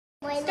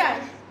Start.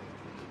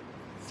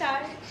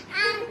 Start.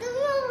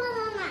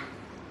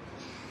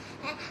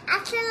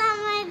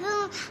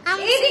 Assalamualaikum.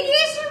 এদিকে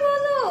এসে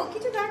বলো,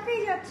 কিছু দেখাই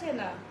যাচ্ছে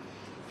না।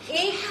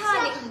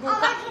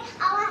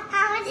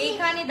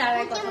 এইখানে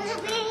দাঁড়ায় কথা বলো।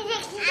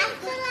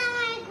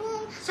 Assalamualaikum.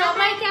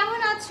 সবাই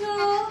কেমন আছো?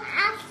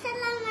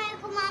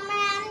 Assalamualaikum.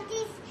 আমার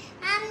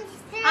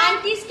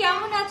আন্টিস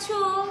কেমন আছো?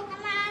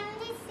 আমার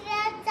আন্টিস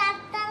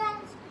চারটা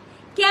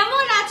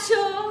কেমন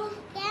আছো?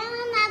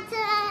 কেমন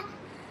আছো?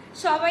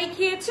 সবাই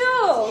খেয়েছো?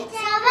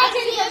 সবাই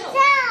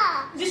খেয়েছো?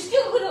 দৃষ্টি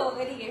ঘুরো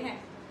এদিকে। হ্যাঁ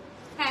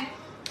হ্যাঁ,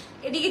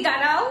 এদিকে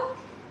দাঁড়াও,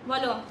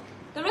 বলো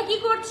তোমরা কি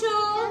করছো?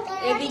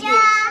 এদিকে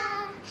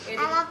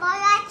আমার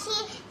বল আছি,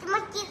 তোমরা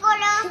কি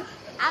করো?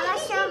 আমার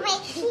সবাই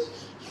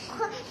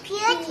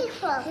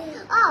বিউটিফুল।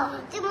 ও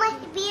তোমরা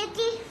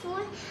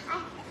বিউটিফুল।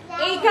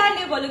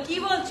 এইখানে বলো, কি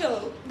বলছো?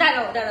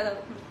 দাঁড়াও দাঁড়াও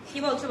দাঁড়াও, কি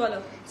বলছো বলো।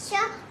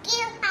 সব কি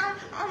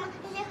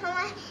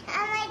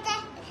আমার এটা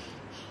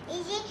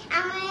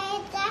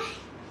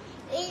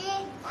এই যে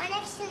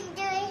অনেক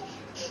সুন্দর।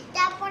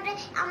 তারপরে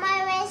আমার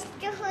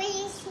ওয়েস্ট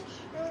হয়েছে,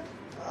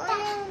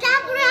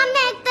 তারপরে আমি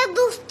একটা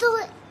দুষ্ট।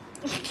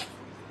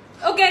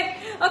 ওকে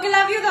ওকে,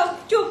 লাভ ইউ দাও।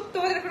 চুপ,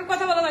 তোমাদের কোনো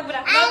কথা বলা লাগবে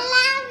না। I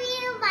love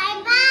you, bye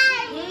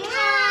bye.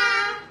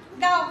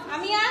 দাও,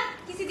 আমি আর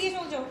কিসি দিয়ে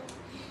চলছো।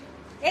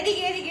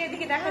 এদিকে এদিকে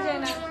এদিকে, দেখা যায়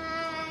না।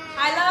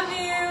 I love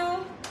you.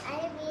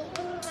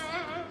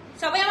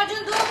 সবাই আমার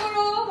জন্য দোয়া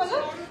করো, বলো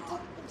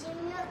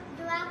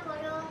দোয়া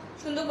করো।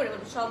 সুন্দর করে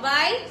বলো,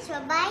 সবাই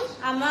সবাই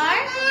আমার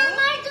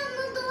জন্য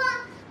দোয়া।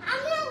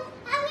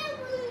 আমি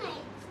বলি নাই।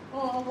 ও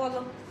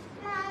বলো।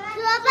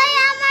 সবাই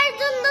আমার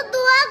জন্য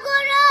দোয়া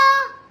করো।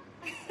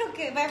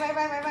 ওকে, bye bye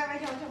bye bye bye bye.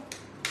 চল চল,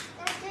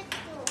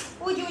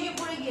 ওই যে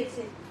পড়ে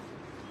গিয়েছে।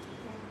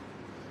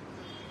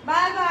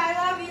 Bye bye, I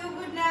love you,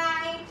 good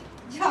night.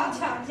 যাও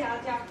যাও যাও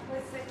যাও,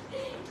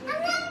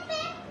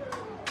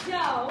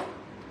 যাও।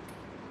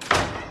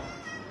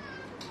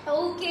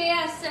 Okay,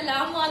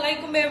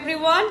 assalamualaikum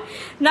everyone.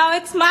 Now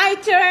it's my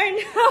turn.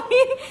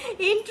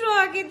 Intro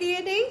আগে দিয়ে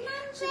দেই।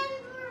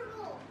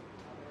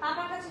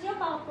 আমার কাছে যাও,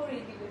 পাও করে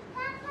দিবে।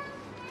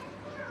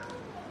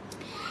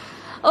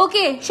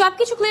 ওকে,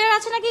 সবকিছু ক্লিয়ার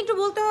আছে নাকি একটু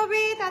বলতে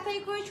হবে। তাড়াতাড়ি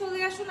করে চলে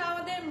আসুন।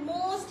 আমাদের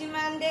মোস্ট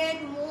ডিমান্ডেড,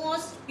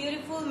 মোস্ট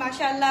বিউটিফুল,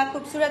 মাশাআল্লাহ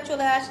খুবসুরত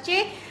চলে আসছে।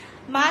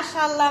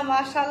 মাশাআল্লাহ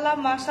মাশাআল্লাহ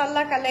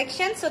মাশাআল্লাহ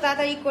কালেকশন। সো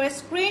তাড়াতাড়ি করে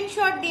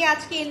স্ক্রিনশট দিয়ে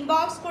আজকে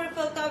ইনবক্স করে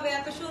ফেলতে হবে।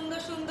 এত সুন্দর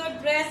সুন্দর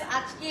ড্রেস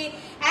আজকে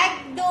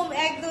একদম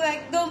একদম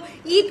একদম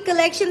ঈদ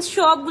কালেকশন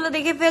সবগুলো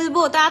দেখে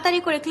ফেলবো। তাড়াতাড়ি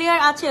করে ক্লিয়ার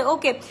আছে?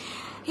 ওকে।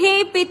 হে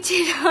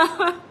পিচ্ছিরা,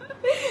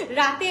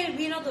 রাতের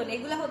বিনোদন,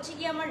 এগুলা হচ্ছে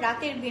কি আমার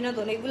রাতের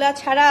বিনোদন। এগুলা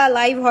ছাড়া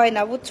লাইভ হয়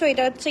না, বুঝছো?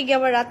 এটা হচ্ছে গিয়ে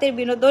আমার রাতের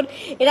বিনোদন।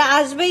 এরা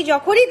আসবেই,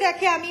 যখনই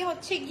দেখে আমি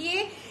হচ্ছে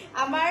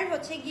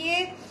গিয়ে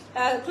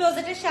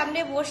ক্লোজেটের সামনে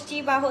বসছি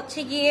বা হচ্ছে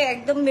গিয়ে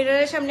একদম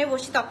মিররের সামনে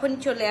বসছি, তখনই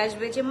চলে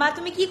আসবে যে মা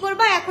তুমি কি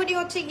করবা, এখনই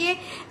হচ্ছে গিয়ে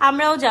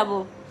আমরাও যাব।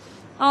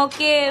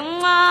 ওকে,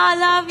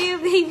 love you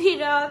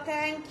বেবিরা,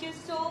 thank you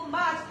so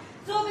much.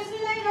 So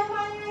বিসমিল্লাহির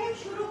রহমানির রহিম,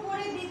 শুরু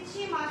করে দিচ্ছি।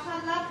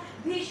 মাশাআল্লাহ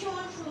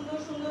ভীষণ সুন্দর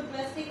সুন্দর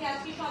ড্রেস থেকে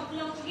আজকে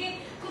সবগুলো হচ্ছে গিয়ে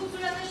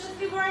খুবসুরত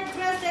ফেভারিট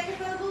ড্রেস দেখে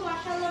ফেলবো।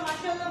 মাশাআল্লাহ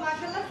মাশাআল্লাহ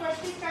মাশাআল্লাহ।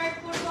 ফার্স্টে স্টার্ট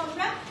করবো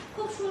আমরা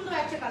খুব সুন্দর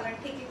একটা কালার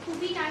থেকে,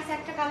 খুবই নাইস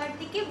একটা কালার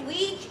থেকে,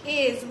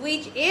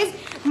 which is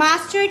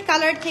মাস্টার্ড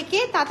কালার থেকে।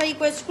 তাড়াতাড়ি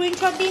করে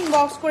স্ক্রিনশট দিয়ে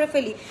ইনবক্স করে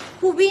ফেলি।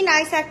 খুবই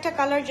নাইস একটা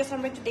কালার, জাস্ট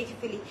আমরা একটু দেখে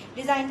ফেলি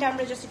ডিজাইনটা।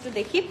 আমরা জাস্ট একটু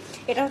দেখি,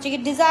 এটা হচ্ছে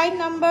গিয়ে ডিজাইন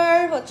নাম্বার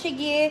হচ্ছে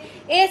গিয়ে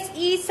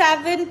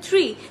SE73।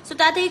 সো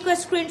তাড়াতাড়ি করে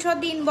স্ক্রিনশট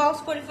দিয়ে ইনবক্স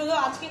করে ফেলো।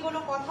 আজকে কোনো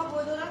কথা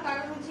বলবো না,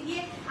 কারণ হচ্ছে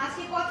গিয়ে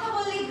আজকে কথা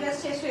বললেই ড্রেস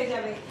শেষ হয়ে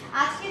যাবে।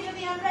 আজকে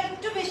যদি আমরা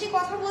একটু বেশি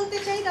কথা বলতে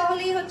চাই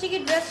তাহলেই হচ্ছে কি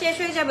ড্রেস শেষ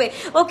হয়ে যাবে।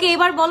 ওকে,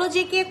 এবার বলো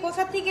যে কে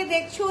কোথা থেকে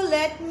দেখছো,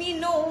 লেট মি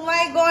নো। ও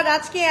মাই গড,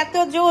 আজকে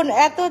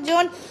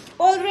এতজন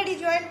অলরেডি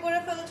জয়েন করে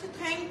ফেলেছো।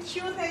 Thank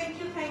you thank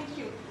you thank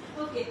you.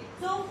 ওকে,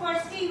 তো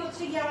ফার্স্টেই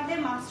হচ্ছে গিয়ে আমাদের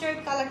মাস্টার্ড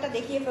কালারটা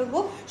দেখিয়ে ফেলবো।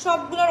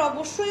 সবগুলোর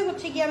অবশ্যই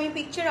হচ্ছে গিয়ে আমি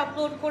পিকচার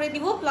আপলোড করে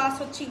দিব, প্লাস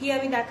হচ্ছে গিয়ে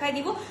আমি দেখাই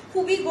দিব।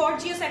 খুবই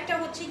গর্জিয়াস একটা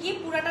হচ্ছে গিয়ে,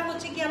 পুরাটা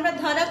হচ্ছে গিয়ে আমরা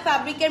ধারাক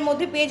ফ্যাব্রিকের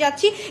মধ্যে পেয়ে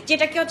যাচ্ছি,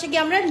 যেটাকে হচ্ছে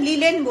গিয়ে আমরা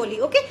লিলেন বলি।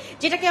 ওকে,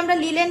 যেটাকে আমরা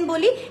লিলেন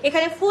বলি।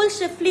 এখানে ফুল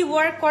শিফলি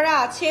ওয়ার্ক করা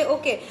আছে।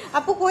 ওকে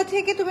আপু, কই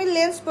থেকে তুমি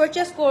লেন্স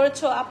পারচেস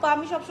করেছো? আপু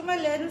আমি সবসময়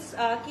লেন্স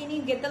কিনি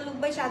গেতা লুক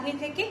বাই চাঁদনি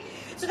থেকে।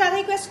 সো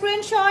তাদের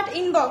স্ক্রিনশট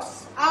ইনবক্স।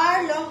 আর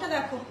লংটা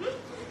দেখো,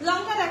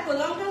 লংটা দেখো,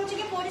 লংটা হচ্ছে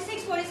কি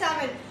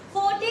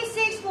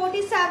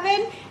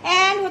 46-47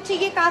 এন্ড হচ্ছে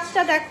গিয়ে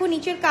কাজটা দেখো,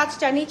 নিচের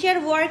কাজটা, নিচের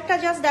ওয়ার্কটা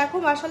জাস্ট দেখো।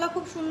 মাশাআল্লাহ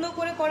খুব সুন্দর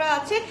করে করা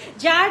আছে।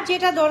 যার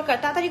যেটা দরকার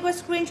তাড়াতাড়ি করে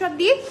স্ক্রিনশট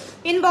দিয়ে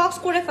ইনবক্স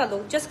করে ফেলো।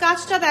 জাস্ট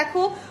কাজটা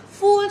দেখো,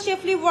 ফুল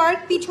শিফলি ওয়ার্ক।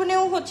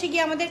 পিছনেও হচ্ছে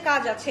গিয়ে আমাদের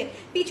কাজ আছে,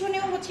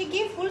 পিছনেও হচ্ছে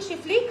গিয়ে ফুল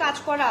শিফলি কাজ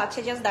করা আছে,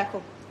 জাস্ট দেখো।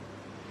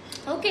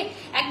 ওকে,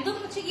 একদম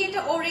হচ্ছে গিয়ে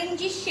এটা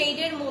অরেঞ্জিশ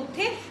শেডের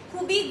মধ্যে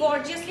খুবই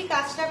গর্জিয়াসলি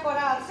কাজটা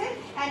করা আছে।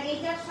 এন্ড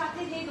এইটার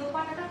সাথে যে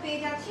দোপাট্টাটা পেয়ে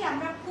যাচ্ছি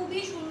আমরা,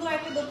 খুবই সুন্দর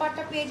একটা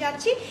দোপাট্টা পেয়ে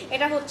যাচ্ছি।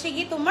 এটা হচ্ছে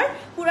গিয়ে তোমার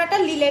পুরাটা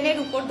লিলেনের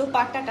উপর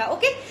দোপাট্টাটা।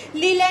 ওকে,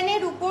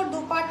 লিলেনের উপর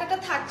দোপাট্টাটা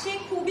থাকছে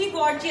খুবই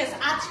গর্জিয়াস।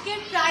 আজকের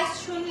প্রাইস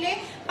শুনলে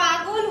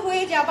পাগল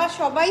হয়ে যাবা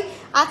সবাই,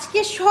 আজকে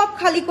সব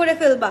খালি করে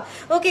ফেলবা।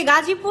 ওকে,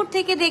 গাজীপুর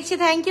থেকে দেখছি,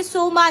 থ্যাংক ইউ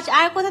সো মাচ।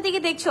 আর কোথা থেকে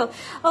দেখছো?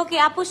 ওকে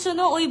আপু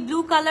শোনো, ওই ব্লু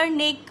কালার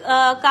নেক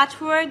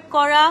কাটওয়ার্ক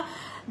করা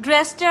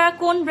ড্রেসটা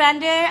কোন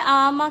ব্র্যান্ডের?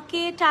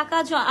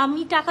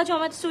 আমি টাকা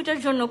জমাচ্ছি ওইটার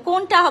জন্য।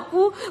 কোনটা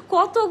আপু?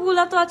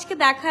 কতগুলা তো আজকে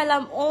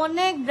দেখালাম,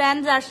 অনেক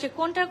ব্র্যান্ড আসছে,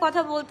 কোনটার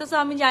কথা বলতেছো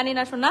আমি জানি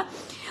না শোনা।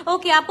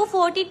 ওকে আপু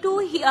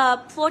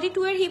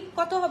 42 এর হিপ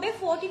কত হবে?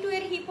 42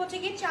 এর হিপ হচ্ছে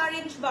কি 4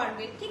 ইঞ্চ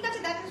বাড়বে, ঠিক আছে,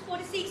 দ্যাট মিন্স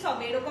 46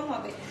 হবে, এরকম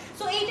হবে।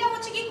 সো এইটা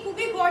হচ্ছে কি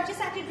খুবই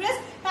গর্জিয়াস একটা ড্রেস,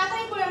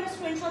 তাড়াতাড়ি করে আমরা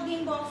স্ক্রিনশট দিয়ে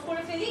ইনবক্স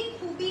করে ফেলি,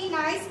 খুবই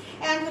নাইস।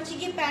 এন্ড হচ্ছে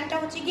কি প্যান্টটা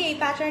হচ্ছে কি এই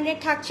প্যাটার্নের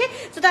থাকছে,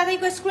 সো তাড়াতাড়ি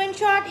করে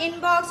স্ক্রিনশট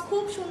ইনবক্স।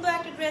 খুব সুন্দর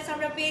একটা ড্রেস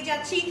আমরা পেয়ে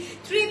যাচ্ছি,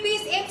 3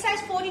 piece, M size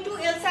 42,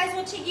 L size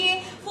হচ্ছে গিয়ে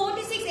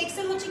 46,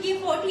 এক্সেল হচ্ছে গিয়ে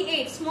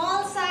 48,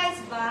 স্মল সাইজ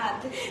বাদ।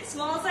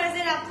 স্মল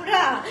সাইজের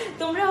আপুরা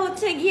তোমরা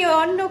হচ্ছে গিয়ে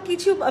অন্য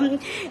কিছু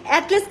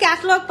অ্যাটলিস্ট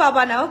ক্যাটালগ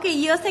পাবা না। ওকে,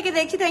 ইউএস থেকে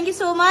দেখছি, thank you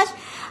so much.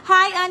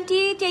 Hi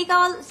aunty, take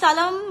আওয়াল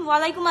সালাম,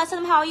 ওয়ালাইকুম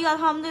আসসালাম, হাউ ইউ?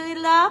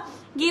 আলহামদুলিল্লাহ।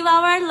 Give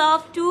our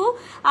love to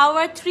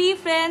our 3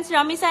 friends,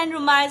 Ramisa and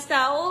Rumaisa.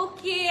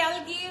 Okay,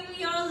 I'll give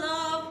your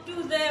love to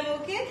them.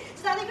 Okay,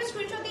 so তাদেরকে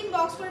স্ক্রিনশট দিন,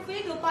 বক্স করে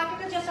ফেলি।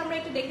 দোপাট্টাটা জাস্ট আমরা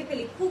একটু দেখে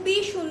ফেলি, খুবই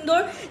সুন্দর,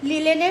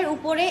 লিলেনের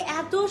উপরে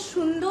এত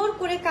সুন্দর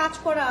করে কাজ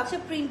করা আছে,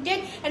 প্রিন্টেড,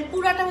 এন্ড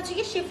পুরাটা হচ্ছে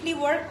কি শিফলি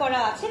ওয়ার্ক করা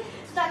আছে।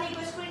 So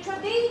তাদেরকে স্ক্রিনশট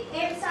দিই।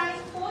 M size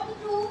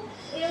 42,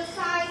 L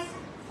size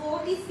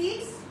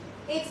 46,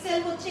 Excel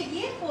হচ্ছে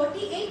গিয়ে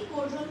 48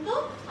 পর্যন্ত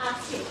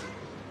আছে।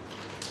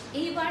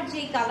 এইবার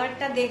যে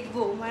কালারটা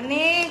দেখবো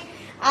মানে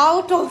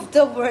আউট অফ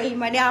দ্য ওয়ার্ল্ড,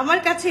 মানে আমার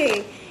কাছে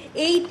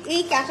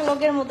এই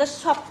ক্যাটালগের মধ্যে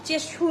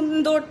সবচেয়ে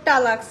সুন্দরটা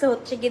লাগছে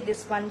হচ্ছে গিয়ে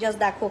দিস ওয়ান। জাস্ট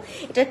দেখো,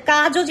 এটার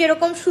কাজও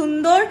যেরকম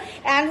সুন্দর,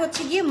 এন্ড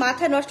হচ্ছে গিয়ে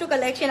মাথা নষ্ট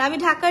কালেকশন। আমি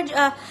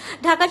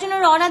ঢাকার জন্য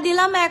রওনা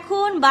দিলাম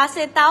এখন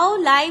বাসে, তাও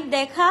লাইভ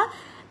দেখা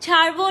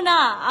ছাড়বো না,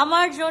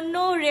 আমার জন্য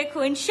রেখো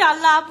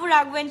ইনশাল্লাহ আপু,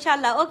 রাখবো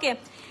ইনশাল্লাহ। ওকে,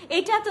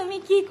 এটা তুমি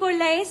কি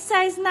করলে? এস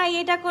সাইজ নাই,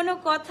 এটা কোনো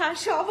কথা?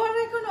 সবার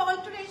এখন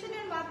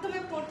অল্টারেশনের মাধ্যমে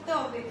পড়তে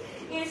হবে,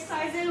 এর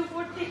সাইজের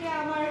উপর থেকে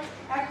আমার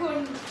এখন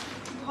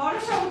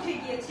ভরসা উঠে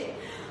গিয়েছে।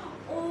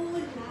 ও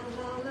লা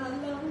লা লা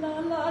লা লা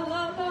লা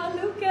লা লা,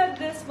 লুক এট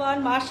দিস ওয়ান,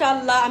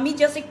 মাশাআল্লাহ। আমি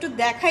জাস্ট একটু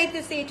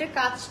দেখাইতেছি, এটার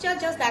কাজটা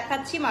জাস্ট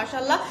দেখাচ্ছি,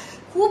 মাশাআল্লাহ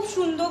খুব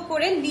সুন্দর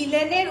করে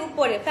লিলেনের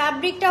উপরে,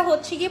 ফ্যাব্রিকটা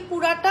হচ্ছে গিয়ে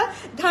পুরাটা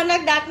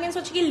ধানাক, দ্যাট মিন্স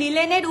হচ্ছে কি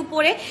লিলেনের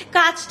উপরে।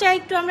 কাজটা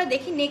একটু আমরা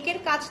দেখি, নেকের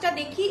কাজটা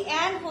দেখি,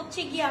 এন্ড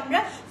হচ্ছে গিয়ে আমরা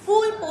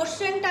ফুল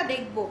পোর্শনটা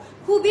দেখবো,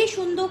 খুবই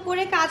সুন্দর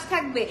করে কাজ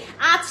থাকবে।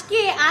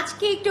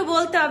 আজকে একটু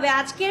বলতে হবে,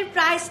 আজকের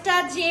প্রাইসটা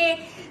যে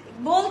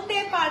বলতে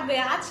পারবে,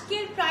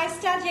 আজকের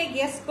প্রাইসটা যে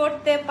গেস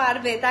করতে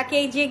পারবে, তাকে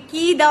যে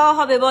কি দেওয়া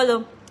হবে বলো।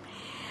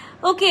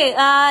 ওকে,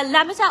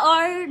 লামিসা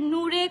আর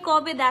নূরে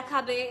কবে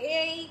দেখাবে?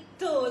 এই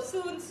তো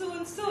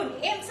সুন।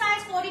 M size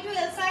 42,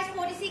 L size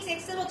 46,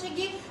 Excel হচ্ছে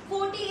গিয়ে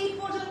 48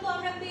 পর্যন্ত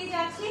আমরা পেয়ে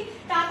যাচ্ছি।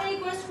 তাড়াতাড়ি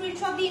করে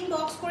স্ক্রিনশট দিয়ে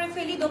ইনবক্স করে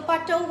ফেলি।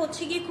 দোপাট্টাও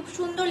হচ্ছে গিয়ে খুব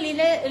সুন্দর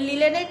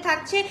লিলেনের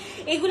থাকছে।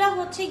 এগুলা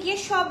হচ্ছে গিয়ে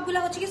সবগুলা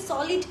হচ্ছে গিয়ে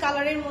সলিড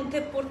কালারের মধ্যে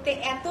পড়তে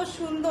এত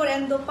সুন্দর,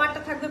 এন্ড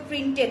দোপাট্টা থাকবে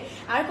প্রিন্টেড।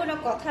 আর কোনো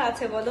কথা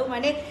আছে বলো?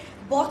 মানে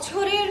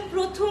বছরের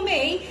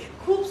প্রথমেই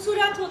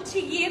খুবসুরাত হচ্ছে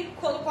গিয়ে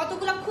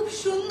কতগুলা খুব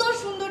সুন্দর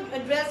সুন্দর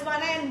ড্রেস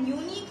বানায়,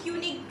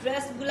 ইউনিক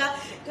ড্রেস গুলা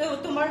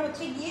তোমার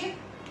হচ্ছে গিয়ে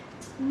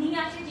নিয়ে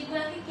আসে,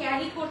 যেগুলোকে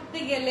ক্যারি করতে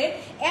গেলে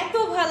এত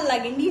ভালো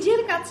লাগে,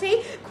 নিজের কাছেই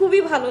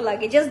খুবই ভালো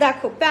লাগে। জাস্ট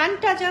দেখো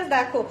প্যান্টটা, জাস্ট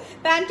দেখো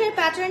প্যান্টের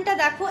প্যাটার্নটা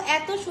দেখো,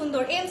 এত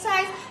সুন্দর। M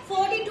size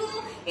 42,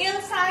 L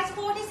size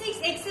 46,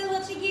 Excel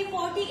হচ্ছে গিয়ে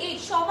 48।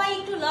 সবাই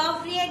একটু লাভ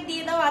রিঅ্যাক্ট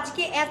দিয়ে দাও,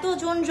 আজকে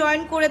এতজন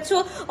জয়েন করেছো,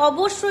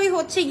 অবশ্যই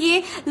হচ্ছে গিয়ে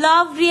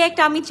লাভ রিঅ্যাক্ট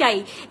আমি চাই,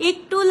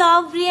 একটু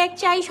লাভ রিঅ্যাক্ট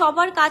চাই,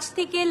 সবার কাছ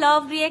থেকে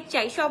লাভ রিঅ্যাক্ট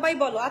চাই। সবাই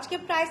বলো আজকে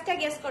প্রাইসটা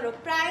গেস করো,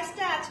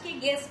 প্রাইসটা আজকে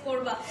গেস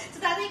করবা। তো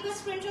তাদের একটু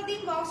স্ক্রিনশট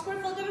দিন, বক্স করে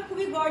ফেলতে হবে।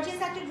 খুবই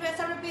গর্জিয়াস একটা ড্রেস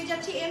আমরা পেয়ে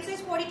যাচ্ছি। এম সাইজ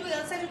 42,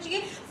 এল সাইজ হচ্ছে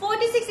গিয়ে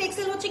 46,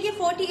 এক্সেল হচ্ছে গিয়ে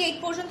 48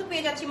 পর্যন্ত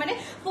পেয়ে যাচ্ছি, মানে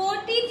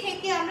 40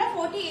 থেকে আমরা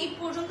 48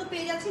 পর্যন্ত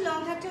পেয়ে যাচ্ছি। লং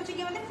থাকছে হচ্ছে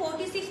গিয়ে আমাদের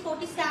 46,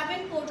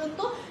 47 পর্যন্ত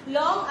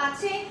লং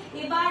আছে।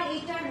 এবার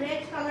এটা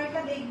রেড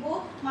কালারটা দেখবো,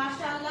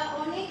 মাশাআল্লাহ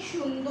অনেক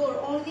সুন্দর,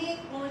 অনেক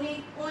অনেক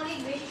অনেক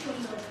বেশি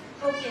সুন্দর।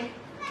 ওকে,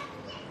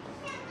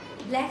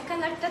 ব্ল্যাক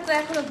কালারটা তো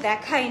এখনো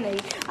দেখাই নাই।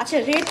 আচ্ছা,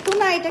 রেড তো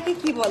না, এটাকে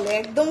কি বলে,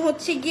 একদম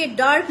হচ্ছে গিয়ে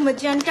ডার্ক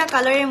ম্যাজেন্টা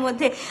কালারের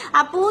মধ্যে।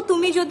 আপু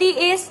তুমি যদি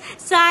এস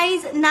সাইজ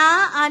না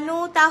আনো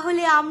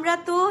তাহলে আমরা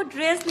তো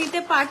ড্রেস নিতে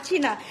পারছি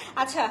না।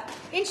 আচ্ছা,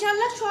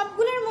 ইনশাল্লাহ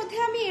সবগুলোর মধ্যে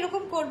আমি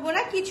এরকম করব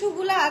না,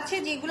 কিছুগুলো আছে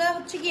যেগুলো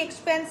হচ্ছে কি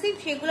এক্সপেন্সিভ,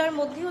 সেগুলোর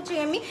মধ্যে হচ্ছে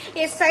আমি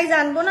এস সাইজ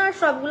আনবো না, আর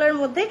সবগুলোর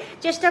মধ্যে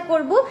চেষ্টা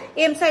করব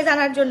এম সাইজ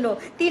আনার জন্য।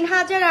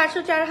 3800,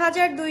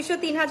 4200,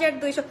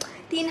 3200,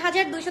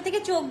 3200 থেকে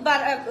চোখ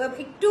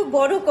একটু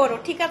বড় করো,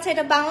 ঠিক আছে?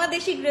 এটা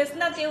বাংলাদেশি ড্রেস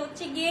না যে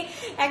হচ্ছে গিয়ে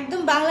একদম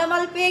বাংলা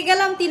মাল পেয়ে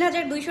গেলাম,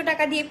 3200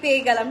 টাকা দিয়ে পেয়ে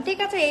গেলাম, ঠিক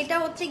আছে? এটা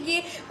হচ্ছে গিয়ে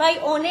ভাই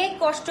অনেক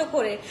কষ্ট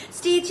করে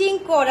স্টিচিং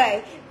করায়,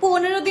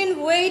 15 দিন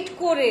ওয়েট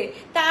করে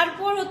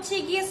তারপর হচ্ছে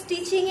গিয়ে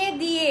স্টিচিং এ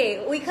দিয়ে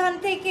ওইখান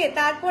থেকে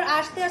তারপর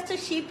আস্তে আস্তে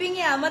শিপিং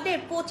এ আমাদের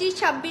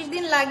 25-26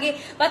 দিন লাগে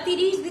বা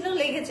 30 দিনও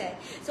লেগে যায়।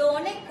 তো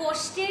অনেক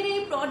কষ্টের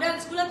এই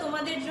প্রোডাক্টস গুলো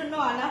তোমাদের জন্য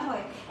আনা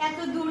হয় এত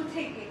দূর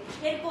থেকে।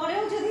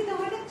 এরপরেও যদি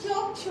তোমাদের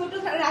চোখ ছোট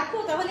রাখো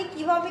তাহলে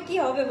কিভাবে কি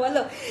হবে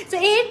বলো। তো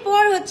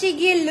এরপর হচ্ছে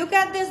গিয়ে লুক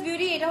অ্যাট দিস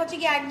বিউটি, এটা হচ্ছে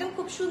গিয়ে একদম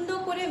খুব সুন্দর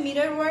করে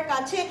মিরর ওয়ার্ক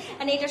আছে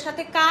এন্ড এটার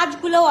সাথে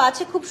কাজগুলোও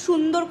আছে খুব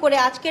সুন্দর করে।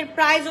 আজকের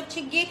প্রাইস হচ্ছে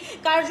গিয়ে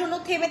কার জন্য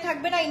থেমে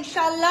থাকবে না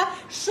ইনশাল্লাহ,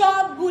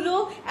 সবগুলো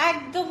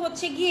একদম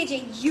হচ্ছে গিয়ে যে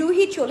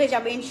ইউহি চলে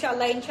যাবে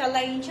ইনশাল্লাহ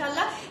ইনশাল্লাহ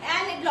ইনশাল্লাহ।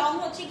 এন্ড লং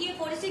হচ্ছে গিয়ে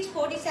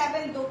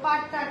 46-47।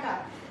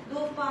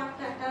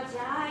 দোপাট্টাটা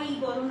যাই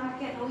বলো না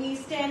কেন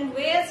ইস্ট এন্ড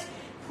ওয়েস্ট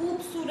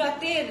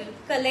খুবসুরতের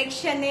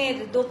কালেকশনের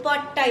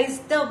dupatta is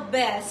the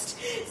best.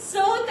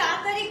 So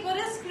তাড়াতাড়ি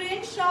করে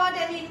স্ক্রিনশট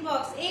এন্ড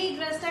ইনবক্স, এই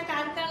ড্রেসটা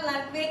কার কার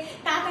লাগবে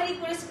তাড়াতাড়ি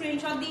করে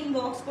স্ক্রিনশট দিয়ে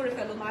ইনবক্স করে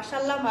ফেলো।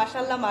 মাশাআল্লাহ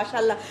মাশাআল্লাহ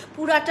মাশাআল্লাহ,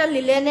 পুরাটা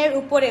লিলেনের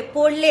উপরে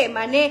পরলে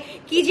মানে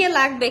কি যে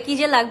লাগবে কি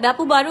যে লাগবে।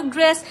 আপু বারুক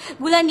ড্রেস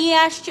গুলা নিয়ে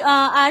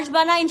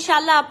আসবা না?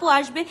 ইনশাআল্লাহ আপু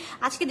আসবে।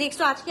 আজকে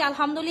দেখছো আজকে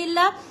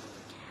আলহামদুলিল্লাহ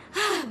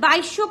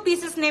 2200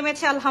 পিসেস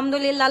নেমেছে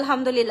আলহামদুলিল্লাহ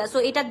আলহামদুলিল্লাহ। সো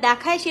এটা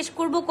দেখায় শেষ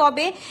করব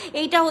কবে,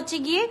 এইটা হচ্ছে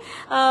গিয়ে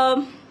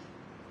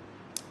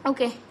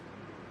ওকে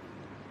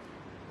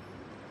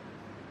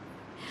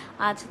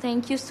আচ্ছা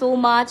thank you so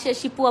much.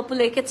 Shipu আপু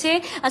লিখেছে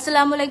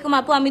আসসালামু আলাইকুম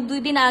আপু, আমি 2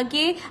 দিন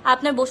আগে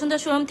আপনার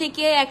বসুন্ধরা শোরুম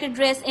থেকে একটা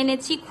ড্রেস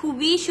এনেছি,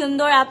 খুবই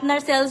সুন্দর, আপনার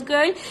সেলস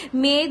গার্ল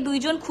মেয়ে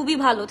দুইজন খুবই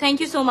ভালো। Thank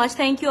you so much,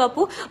 thank you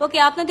আপু। ওকে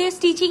আপনাদের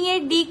স্টিচিং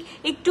এর দিক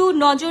একটু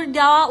নজর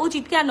দেওয়া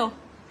উচিত। কেন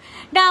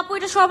না আপু,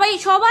 এটা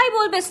সবাই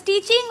বলবে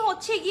স্টিচিং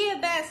হচ্ছে গিয়ে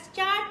বেস্ট।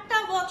 4টা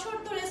বছর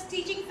ধরে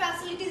স্টিচিং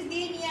ফ্যাসিলিটিস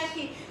দিয়ে নিয়ে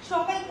আসি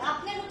সবাই।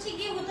 আপনার হচ্ছে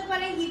গিয়ে হতে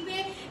পারে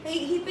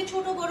হিপে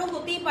ছোট বড়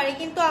হতেই পারে,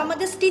 কিন্তু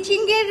আমাদের স্টিচিং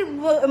এর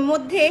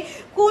মধ্যে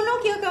কোনো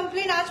কেউ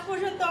কমপ্লেন আজ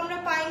পর্যন্ত আমরা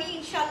পাইনি,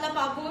 ইনশাআল্লাহ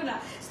পাবো না।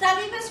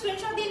 স্টাডিংয়ের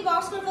স্ক্রিনশট দিন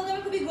বক্স করে ফেলতে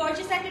হবে। খুবই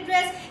গর্জিয়াস একটা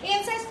dress.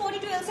 M size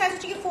 42, L size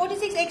হচ্ছে কি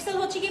 46, এক্সেল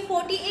হচ্ছে কি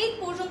 48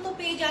 পর্যন্ত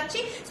পেয়ে যাচ্ছি।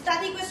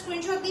 স্টাডিংয়ের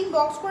স্ক্রিনশট দিন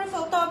বক্স করে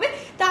ফেলতে হবে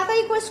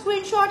তাড়াতাড়ি করে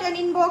স্ক্রিনশট এন্ড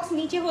ইনবক্স।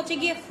 নিচে হচ্ছে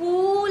গিয়ে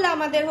ফুল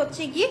আমাদের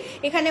হচ্ছে গিয়ে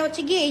এখানে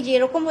হচ্ছে গিয়ে এই যে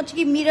এরকম হচ্ছে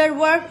কি mirror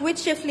work with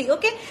শিফলি।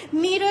 Okay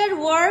mirror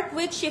work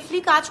with শিফলি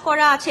কাজ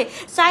করা আছে।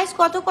 সাইজ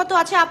কত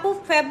আছে আপু?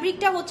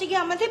 ফ্যাব্রিকটা হচ্ছে কি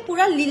আমাদের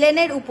পুরো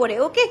লিলেনের উপরে।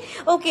 ওকে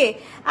ওকে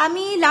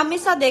আমি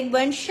লামিসা দেখবো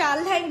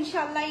ইনশাআল্লাহ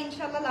ইনশাআল্লাহ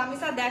ইনশাআল্লাহ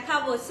লামিসা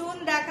দেখাবো, সুন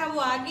দেখাবো।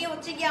 আগে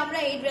হচ্ছে কি আমরা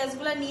এই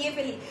ড্রেসগুলো নিয়ে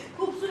ফেলি,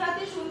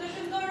 খুবসুরাতে সুন্দর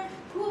সুন্দর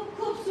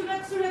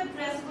খুবসুরত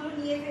ড্রেসগুলো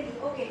নিয়ে ফেলি।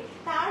 ওকে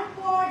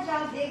তারপর যা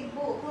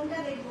দেখবো কোনটা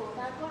দেখবো,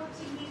 তারপর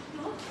হচ্ছে কি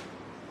একটু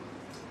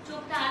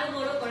চোখটা আরো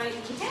বড় করাই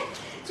দিই। হ্যাঁ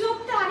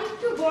চোখটা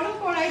আরেকটু বড়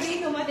করাই দিই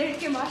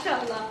তোমাদেরকে।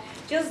 মাশাআল্লাহ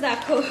জাস্ট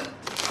দেখো,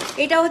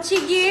 এটা হচ্ছে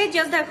গিয়ে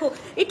জাস্ট দেখো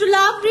একটু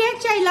লাভ রিয়াক্ট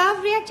চাই, লাভ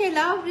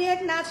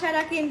রিয়াক্ট না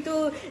ছাড়া কিন্তু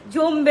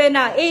জমবে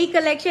না। এই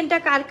কালেকশনটা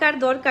কার কার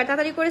দরকার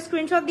তাড়াতাড়ি করে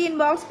স্ক্রিনশট দিয়ে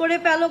ইনবক্স করে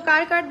ফেলো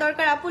কার কার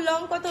দরকার। আপু লং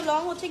কত? লং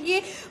হচ্ছে গিয়ে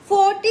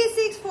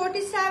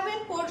 46-47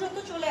 পর্যন্ত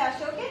চলে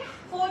আসে। ওকে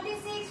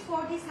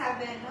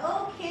 46-47।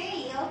 ওকে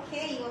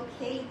ওকে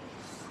ওকে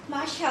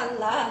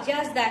মাশাআল্লাহ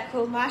জাস্ট দেখো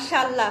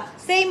মাশাআল্লাহ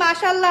সেই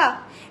মাশাআল্লাহ।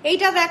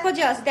 এইটা দেখো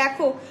জাস্ট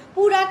দেখো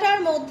পুরাটার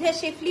মধ্যে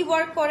শিফলি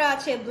ওয়ার্ক করা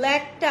আছে।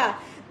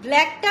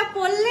 ব্ল্যাকটা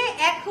পরলে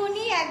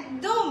এখনই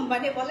একদম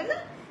মানে বলে না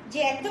যে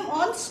একদম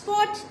অন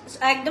স্পট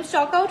একদম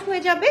স্টক আউট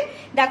হয়ে যাবে।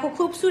 দেখো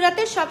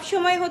খুবসুরাতের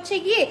সবসময় হচ্ছে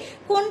গিয়ে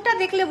কোনটা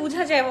দেখলে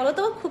বোঝা যায় বলো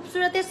তো?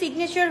 খুবসুরাতের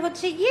সিগনেচার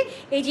হচ্ছে গিয়ে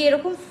এই যে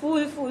এরকম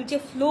ফুল যে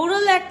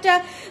ফ্লোরাল একটা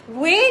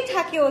ওয়ে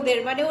থাকে ওদের,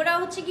 মানে ওরা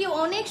হচ্ছে গিয়ে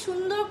অনেক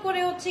সুন্দর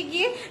করে হচ্ছে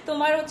গিয়ে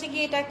তোমার হচ্ছে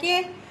গিয়ে এটাকে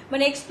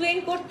মানে এক্সপ্লেন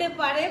করতে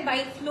পারে বাই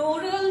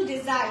ফ্লোরাল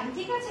ডিজাইন।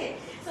 ঠিক আছে,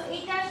 তো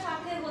এটার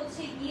সাথে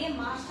হচ্ছে গিয়ে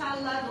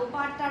মাশাআল্লাহ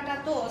দোপাট্টাটা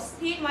তো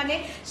অস্থির, মানে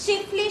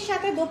শিফলির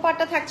সাথে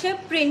দোপাট্টা থাকছে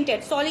প্রিন্টেড,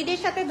 সলিডের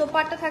সাথে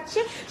দোপাট্টা থাকছে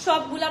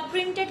সবগুলা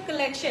প্রিন্টেড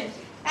কালেকশন।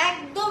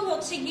 একদম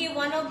হচ্ছে গিয়ে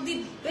one of the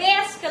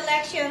best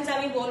collections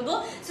আমি বলবো।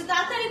 সো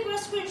তাড়াতাড়ি করে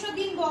স্ক্রিনশট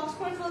দিন বক্স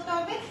করে ফেলতে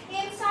হবে।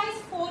 M size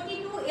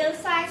 42, L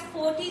size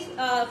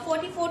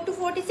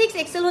 44-46,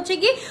 Excel হচ্ছে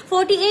গিয়ে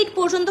 48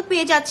 পর্যন্ত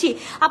পেয়ে যাচ্ছি।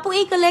 আপু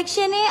এই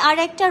কালেকশনে আর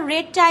একটা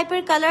রেড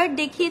টাইপের কালার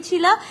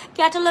দেখিয়েছিলা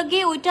ক্যাটালগে,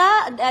 ওইটা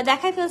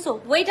দেখাই ফেলছো?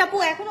 ওয়েট আপু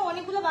এখনো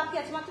অনেকগুলো বাকি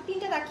আছে, মাত্র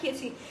 3টা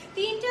দেখিয়েছি।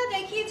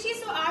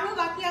 সো আরো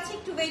বাকি আছে,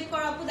 একটু ওয়েট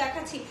করো আপু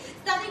দেখাচ্ছি।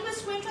 তাড়াতাড়ি করে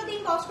স্ক্রিনশট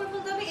দিন বক্স করে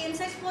ফেলতে হবে। এম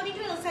সাইজ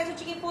 42, এল সাইজ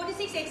হচ্ছে গিয়ে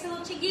 46, এক্সেল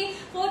হচ্ছে গিয়ে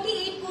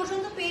 48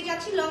 পর্যন্ত পেয়ে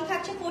যাচ্ছি। লং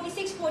থাকছে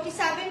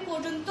 46-47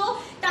 পর্যন্ত।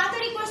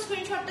 তাড়াতাড়ি করে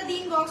স্ক্রিনশটটা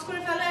দিন বক্স করে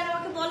ফেলো। আর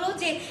আমাকে বলো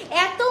যে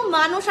এত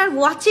মানুষ আর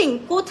ওয়াচিং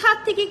কোথা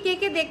থেকে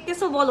কে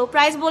দেখতেছো বলো,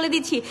 প্রাইস বলে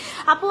দিচ্ছি।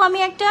 আপু আমি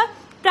একটা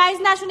প্রাইস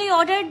না শুনে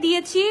অর্ডার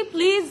দিয়েছি,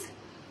 প্লিজ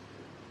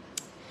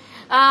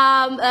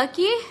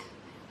কি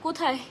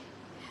কোথায়?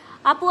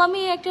 আপু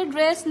আমি একটা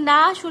ড্রেস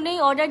না শুনেই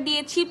অর্ডার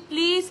দিয়েছি,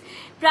 প্লিজ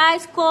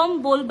প্রাইস কম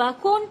বলবা।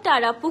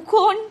 কোনটার আপু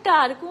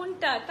কোনটার?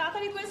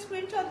 তাড়াতাড়ি করে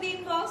স্ক্রিনশট দিন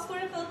বক্স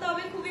করে ফেলতে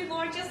হবে। খুবই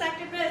গর্জিয়াস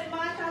একটা ড্রেস।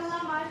 মাশাআল্লাহ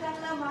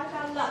মাশাআল্লাহ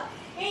মাশাআল্লাহ।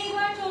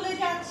 এইবার চলে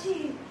যাচ্ছি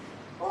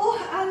ও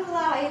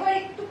আল্লাহ, এবার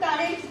একটু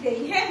কারেন্ট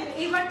দেই। হ্যাঁ,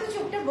 এবার তো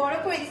চোখটা বড়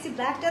করে দিছি,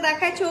 ব্ল্যাকটা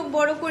দেখায় চোখ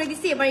বড় করে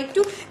দিছি, এবার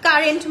একটু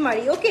কারেন্ট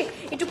মারি। ওকে,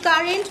 একটু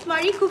কারেন্ট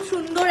মারি। খুব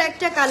সুন্দর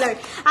একটা কালার।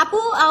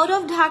 আপু out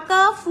of Dhaka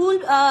full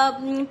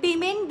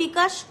payment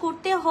বিকাশ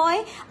করতে হয়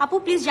আপু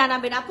প্লিজ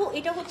জানাবেন। আপু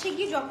এটা হচ্ছে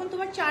গিয়ে যখন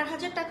তোমার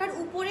 4000 টাকার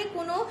উপরে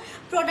কোনো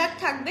প্রোডাক্ট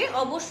থাকবে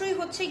অবশ্যই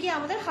হচ্ছে গিয়ে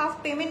আমাদের হাফ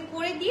পেমেন্ট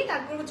করে দিয়ে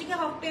তারপর হচ্ছে গিয়ে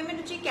হাফ পেমেন্ট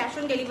হচ্ছে ক্যাশ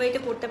অন ডেলিভারিতে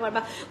করতে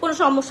পারবা, কোনো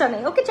সমস্যা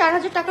নেই। ওকে,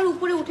 4000 টাকার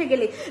উপরে উঠে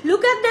গেলে।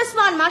 লুক এট দিস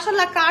ওয়ান,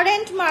 মাশাআল্লাহ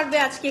কারেন্ট মারবে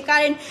আজকে,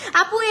 কারেন্ট।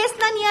 আপু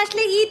এসনা নিয়ে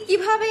আসলে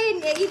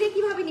ঈদে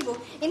কিভাবে নিব?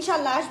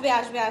 ইনশাআল্লাহ আসবে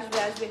আসবে আসবে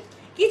আসবে।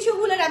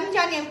 কিছুগুলোর আমি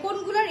জানি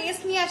কোনগুলোর এস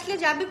নিয়ে আসলে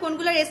যাবে,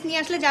 কোনগুলোর এস নিয়ে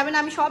আসলে যাবে না,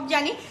 আমি সব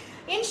জানি।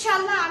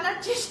 ইনশাআল্লাহ আনার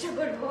চেষ্টা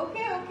করবো।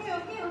 ওকে ওকে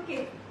ওকে ওকে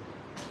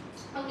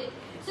ওকে।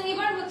 সো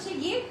এবার হচ্ছে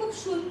গিয়ে খুব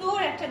সুন্দর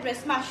একটা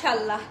ড্রেস,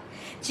 মাশাআল্লাহ।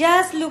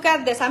 Just look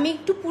at this. আমি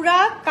একটু পুরা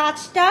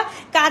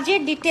কাজের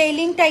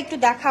ডিটেইলিংটা একটু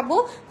দেখাবো।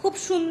 খুব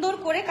সুন্দর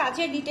করে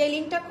কাজের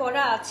ডিটেইলিংটা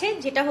করা আছে,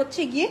 যেটা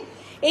হচ্ছে গিয়ে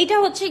এইটা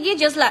হচ্ছে গিয়ে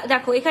জাস্ট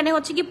দেখো, এখানে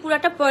হচ্ছে গিয়ে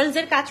পুরাটা পার্লস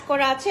এর কাজ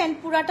করা আছে এন্ড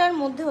পুরাটার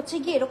মধ্যে হচ্ছে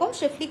গিয়ে এরকম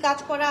শিফলি কাজ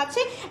করা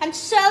আছে এন্ড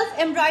সেলফ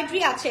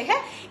এমব্রয়ডারি আছে।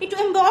 হ্যাঁ, একটু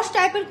এমবস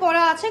টাইপের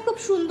করা আছে, খুব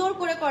সুন্দর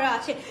করে করা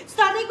আছে।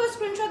 স্টাডি করে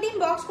স্ক্রিনশট দিন,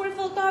 বক্স করে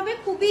ফেলতে হবে।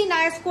 খুবই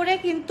নাইস করে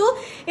কিন্তু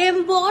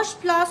এমবস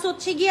প্লাস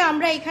হচ্ছে গিয়ে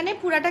আমরা এখানে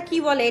পুরাটা কি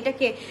বলে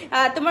এটাকে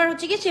তোমার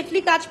হচ্ছে গিয়ে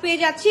শিফলি কাজ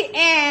পেয়ে যাচ্ছি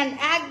এন্ড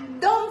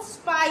একদম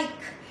স্পাইক।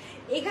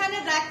 এখানে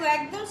দেখো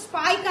একদম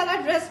স্পাই কালার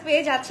ড্রেস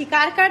পেয়ে যাচ্ছি।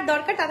 কার কার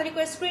দরকার তাড়াতাড়ি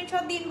করে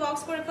স্ক্রিনশট দিন,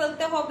 বক্স করে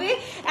ফেলতে হবে।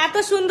 এত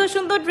সুন্দর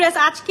সুন্দর ড্রেস,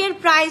 আজকের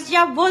প্রাইস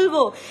যা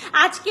বলবো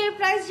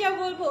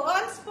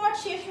অন স্পট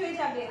শেষ হয়ে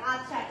যাবে।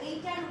 আচ্ছা,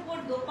 এইটার উপর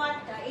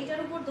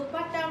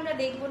দোপাট্টা আমরা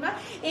দেখবো না,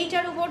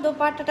 এইটার উপর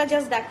দোপাট্টাটা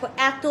জাস্ট দেখো,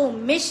 এত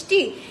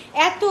মিষ্টি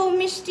এত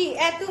মিষ্টি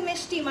এত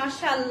মিষ্টি,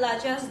 মাশাআল্লাহ।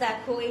 জাস্ট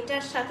দেখো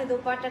এটার সাথে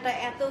দোপাট্টাটা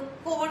এত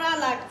কড়া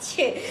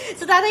লাগছে।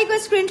 তো তাড়াতাড়ি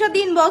করে স্ক্রিনশট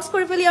দিন, বক্স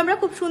করে ফেলি আমরা।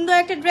 খুব সুন্দর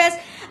একটা ড্রেস।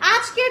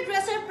 আজকের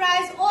ড্রেসের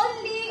প্রাইস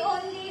অনলি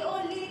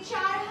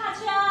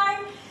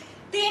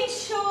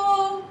 4300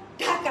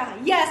 টাকা।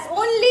 ইয়েস,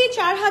 অনলি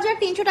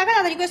 4300 টাকা।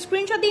 তাড়াতাড়ি করে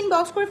স্ক্রিনশট দিন,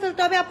 বক্স করে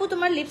ফেলতে হবে। আপু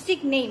তোমার লিপস্টিক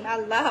নেম,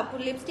 আল্লাহ আপু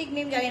লিপস্টিক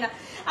নেম জানি না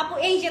আপু।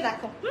 এই যে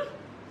দেখো,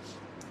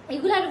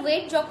 এগুলার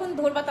ওয়েট যখন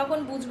ধরবা তখন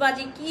বুঝবা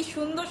যে কি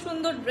সুন্দর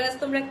সুন্দর ড্রেস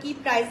তোমরা কি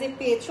প্রাইসে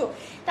পেয়েছো।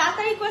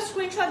 তাড়াতাড়ি করে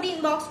স্ক্রিনশট দিন,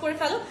 বক্স করে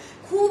ফেলো।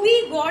 খুবই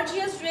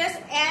গর্জিয়াস ড্রেস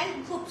এন্ড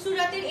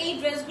খুবসুরাতের এই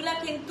ড্রেসগুলা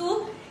কিন্তু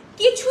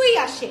কিছুই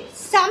আসে,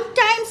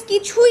 সামটাইমস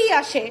কিছুই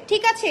আসে,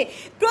 ঠিক আছে?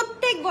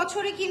 প্রত্যেক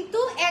বছরে কিন্তু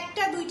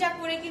একটা দুইটা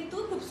করে কিন্তু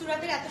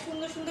খুবসুরাতের এত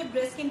সুন্দর সুন্দর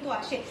ড্রেস কিন্তু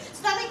আসে।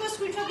 তাদের করে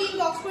স্ক্রিনশট দিন,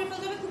 বক্স করে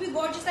ফেলতে হবে। খুবই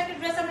গর্জিয়াস একটা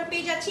ড্রেস আমরা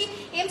পেয়ে যাচ্ছি।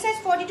 এম সাইজ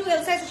 42,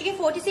 এল সাইজ হচ্ছে গিয়ে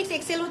 46,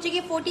 এক্সেল হচ্ছে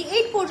গিয়ে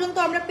 48 পর্যন্ত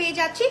আমরা পেয়ে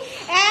যাচ্ছি।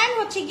 এন্ড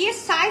হচ্ছে গিয়ে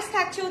সাইজ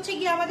থাকছে হচ্ছে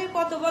গিয়ে আমাদের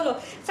কত বলো,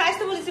 সাইজ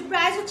তো বলেছি,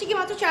 প্রাইস হচ্ছে কি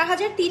মাত্র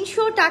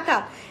 4300 টাকা।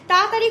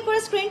 তাড়াতাড়ি করে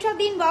স্ক্রিনশট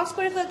দিন, বক্স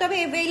করে ফেলতে হবে।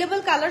 অ্যাভেলেবল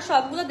কালার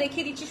সবগুলো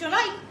দেখিয়ে দিচ্ছি শোনা,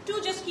 একটু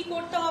জাস্ট কি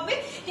করতে হবে,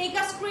 টেক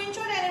আ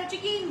স্ক্রিনশট এন্ড হচ্ছে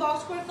কি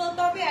ইনবক্স করে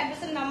ফেলতে হবে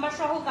অ্যাড্রেসের নাম্বার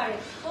সহকারে।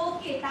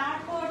 ওকে,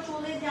 তারপর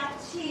চলে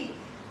যাচ্ছি।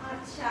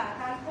 আচ্ছা,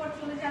 তারপর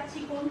চলে যাচ্ছি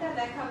কোনটা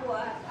দেখাবো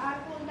আর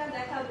কোনটা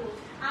দেখাবো,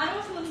 আরো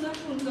সুন্দর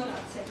সুন্দর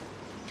আছে।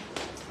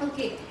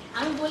 ওকে,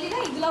 আমি বলি না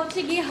এগুলো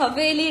হচ্ছে গিয়ে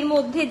হাভেলির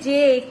মধ্যে যে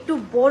একটু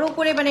বড়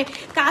করে মানে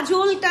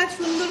কাজলটা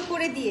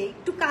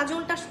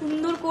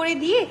সুন্দর করে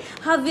দিয়ে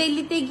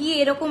হাভেলিতে গিয়ে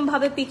এরকম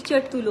ভাবে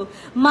পিকচার তুলো,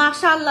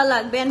 মাশাআল্লাহ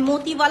লাগবে। এন্ড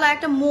মতিওয়ালা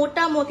একটা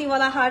মোটা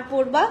মতিওয়ালা হার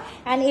পরবা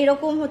এন্ড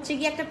এরকম হচ্ছে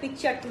গিয়ে একটা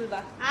পিকচার তুলবা,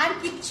 আর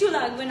কিচ্ছু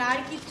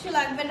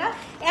লাগবে না,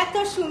 এত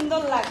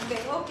সুন্দর লাগবে।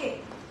 ওকে,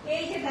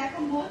 এই যে দেখো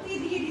মতি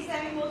দিয়ে দিছে,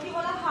 আমি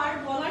মতিওয়ালা হার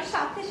বলার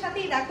সাথে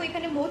সাথেই দেখো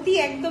এখানে মতি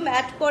একদম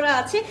অ্যাড করা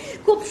আছে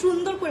খুব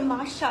সুন্দর করে।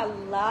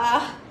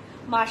 মাশাআল্লাহ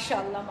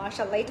মাশাআল্লাহ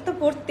মাশাআল্লাহ, এটা তো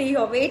পড়তেই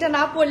হবে, এটা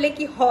না পড়লে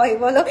কি হয়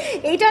বলো,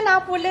 এটা না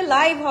পড়লে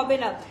লাইভ হবে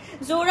না।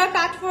 জোরা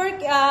কাটওয়ার্ক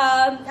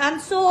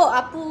আনসো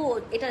আপু,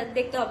 এটা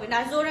দেখতে হবে না।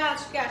 জোরা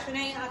আজকে আসে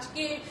নাই,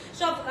 আজকে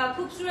সব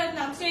খুবসুরত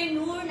নামছে,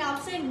 নূর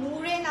নামছে,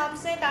 নূরে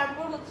নামছে,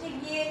 তারপর হচ্ছে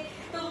গিয়ে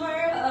তোমার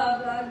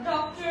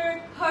ডক্টর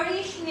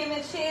হরিশ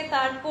নেমেছে,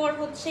 তারপর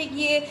হচ্ছে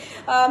গিয়ে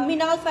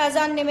মিনাল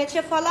ফ্যাজান নেমেছে,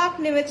 ফালাক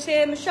নেমেছে,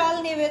 মিশাল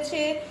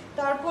নেমেছে,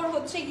 তারপর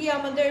হচ্ছে গিয়ে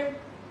আমাদের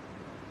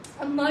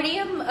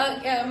মারিয়াম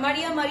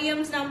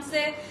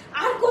নামছে,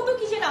 আর কত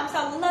কি যে নামছে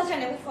আল্লাহ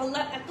জানে।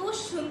 আল্লাহ, এত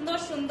সুন্দর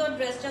সুন্দর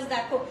ড্রেস জাস্ট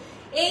দেখো,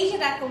 এই যে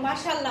দেখো,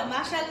 মাশাআল্লাহ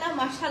মাশাআল্লাহ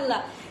মাশাআল্লাহ।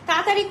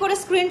 তাড়াতাড়ি করে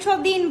স্ক্রিনশট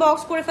দিয়ে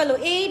ইনবক্স করে ফেলো।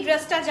 এই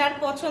ড্রেসটা যার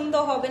পছন্দ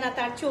হবে না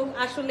তার চোখ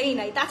আসলেই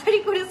নাই। তাড়াতাড়ি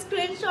করে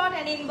স্ক্রিনশট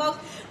এন্ড ইনবক্স।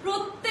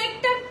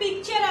 প্রত্যেকটা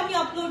পিকচার আমি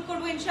আপলোড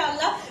করবো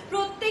ইনশাআল্লাহ।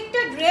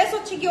 প্রত্যেকটা ড্রেস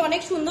হচ্ছে গিয়ে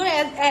অনেক সুন্দর,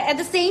 এট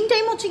দ্য সেম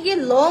টাইম হচ্ছে গিয়ে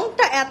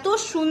লংটা এত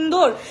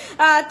সুন্দর,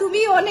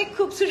 তুমি অনেক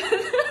খুবসুরত।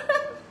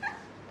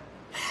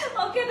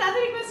 ওকে,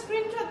 তাড়াতাড়ি করে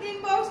স্ক্রিনশট দিন,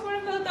 বক্স করে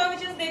ফেলতে হবে,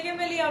 জাস্ট দেখে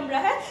ফেলি আমরা।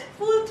 হ্যাঁ,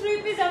 ফুল 3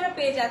 পিস আমরা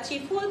পেয়ে যাচ্ছি,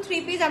 ফুল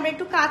 3 পিস। আমরা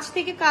একটু কাছ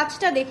থেকে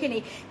কাজটা দেখে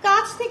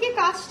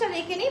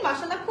নিই,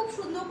 মাশাআল্লাহ খুব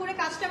সুন্দর করে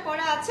কাজটা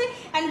করা আছে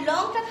এন্ড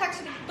লংটা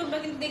থাকছে, তোমরা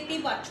কিন্তু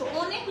দেখতেই পাচ্ছ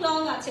অনেক লং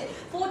আছে,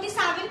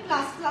 47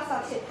 প্লাস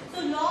আছে। তো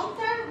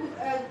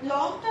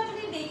লংটা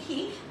যদি দেখি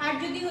আর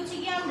যদি হচ্ছে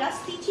গিয়ে আমরা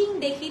স্টিচিং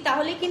দেখি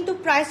তাহলে কিন্তু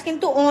প্রাইস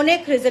কিন্তু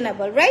অনেক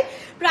রিজনেবল, রাইট?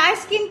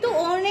 প্রাইস কিন্তু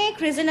অনেক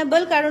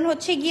রিজনেবল, কারণ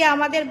হচ্ছে গিয়ে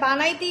আমাদের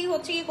বানাইতেই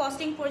হচ্ছে গিয়ে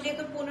কস্টিং পড়ে যেত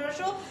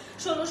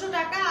 1500-1600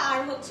 টাকা। আর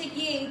হচ্ছে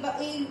গিয়ে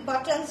এই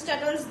বাটনস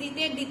টাটনস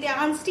দিতে দিতে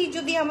আনস্টিচ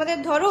যদি আমাদের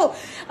ধরো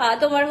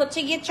তোমার হচ্ছে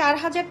গিয়ে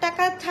 4000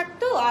 টাকা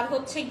থাকতো, আর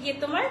হচ্ছে গিয়ে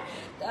তোমার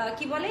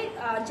কি বলে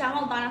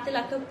জামা বানাতে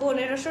লাগতো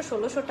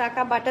 1500-1600 টাকা,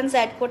 বাটনস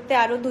অ্যাড করতে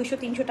আরো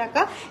 200-300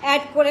 টাকা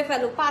অ্যাড করে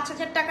ফেলো,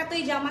 5000 টাকা তো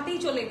এই জামাতেই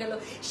চলে গেল।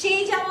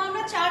 সেই জামা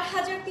আমরা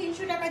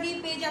 4300 টাকা দিয়ে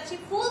পেয়ে যাচ্ছি।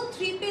 ফুল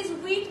 3 পিস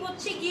উইথ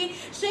হচ্ছে গিয়ে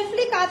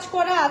স্টিফলি কাজ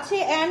করা আছে,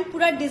 অ্যান্ড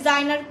পুরো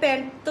ডিজাইনার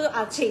প্যান্ট তো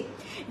আছে,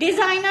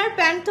 ডিজাইনার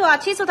প্যান্ট তো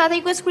আছে। সো তাদের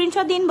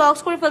স্ক্রিনশট দিন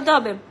বক্স করে ফেলতে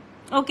হবে।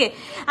 ওকে,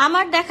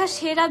 আমার দেখা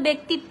সেরা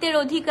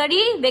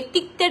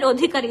ব্যক্তিত্বের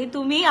অধিকারী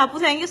তুমি আপু,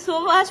 থ্যাংক ইউ সো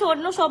মাচ।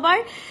 অন্য সবার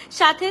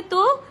সাথে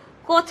তো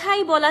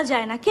কথাই বলা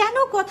যায় না, কেন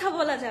কথা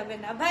বলা যাবে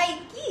না ভাই?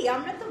 কি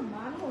আমরা তো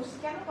মানুষ,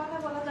 কেন কথা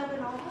বলা যাবে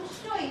না?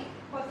 অবশ্যই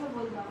কথা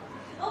বলবো।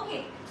 ওকে,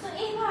 তো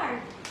এইবার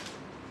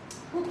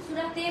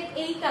খুবসুরাতের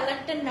এই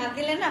কালারটা না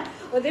দিলে না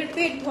ওদের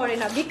পেট ভরে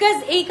না, বিকজ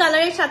এই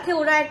কালারের সাথে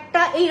ওরা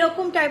একটা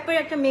এইরকম টাইপের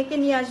একটা মেকে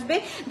নিয়ে আসবে।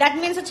 দ্যাট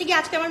মিনস হচ্ছে কি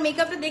আজকে আমার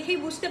মেকআপটা দেখেই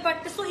বুঝতে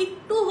পারতেছো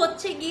একটু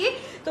হচ্ছে গিয়ে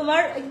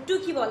তোমার একটু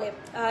কি বলে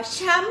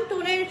শ্যাম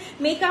টোনের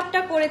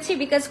মেকআপটা করেছি,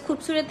 বিকজ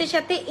খুবসুরতের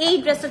সাথে এই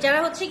ড্রেসটা যারা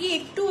হচ্ছে গিয়ে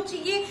একটু হচ্ছে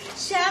গিয়ে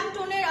শ্যাম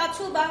টোনের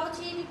আছো বা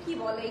হচ্ছে কি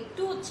বলে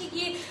একটু হচ্ছে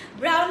গিয়ে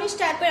ব্রাউনিশ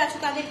টাইপের আছো,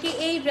 তাদেরকে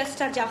এই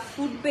ড্রেসটা যা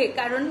ফুটবে,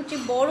 কারণ হচ্ছে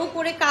বড়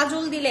করে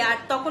কাজল দিলে আর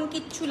তখন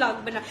কিচ্ছু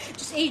লাগবে না,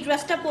 জাস্ট এই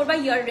ড্রেসটা পরবা,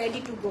 you R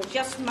ready to go.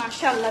 Just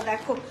মাশাআল্লাহ,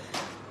 দেখো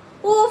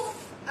উফ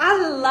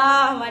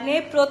আল্লাহ, মানে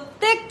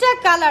প্রত্যেকটা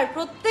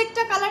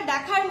কালার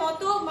দেখার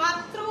মতো।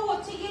 মাত্র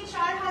হচ্ছে গিয়ে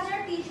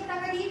 4300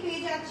 টাকা দিয়ে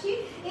পেয়ে যাচ্ছি।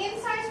 এম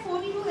সাইজ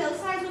 42, এল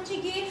সাইজ হচ্ছে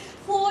গিয়ে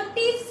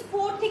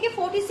 44 থেকে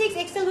 46,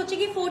 এক্সেল হচ্ছে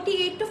গিয়ে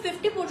 48 to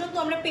 50 পর্যন্ত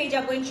আমরা পেয়ে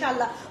যাবো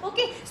ইনশাআল্লাহ।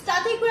 ওকে,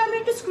 সাথে করে আমরা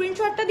একটু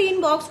স্ক্রিনশটটা দিয়ে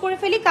ইনবক্স করে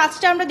ফেলি,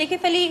 কাজটা আমরা দেখে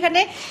ফেলি।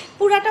 এখানে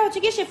পুরাটা হচ্ছে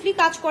গিয়ে শিফলি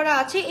কাজ করা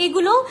আছে।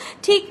 এগুলো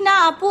ঠিক না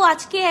আপু,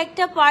 আজকে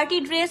একটা পার্টি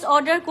ড্রেস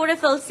অর্ডার করে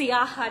ফেলছি।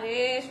 আহারে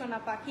সোনা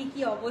পাখি,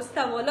 কি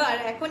অবস্থা বলো? আর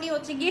এখনই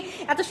হচ্ছে গিয়ে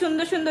এত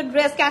সুন্দর সুন্দর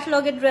ড্রেস,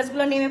 ক্যাটালগের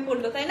ড্রেসগুলো নেমে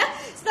পড়লো, তাই না?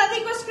 সাথে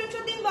একবার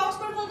স্ক্রিনশট দিন, বক্স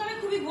করে ফেলতে হবে।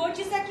 খুবই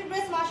গর্জিয়াস একটা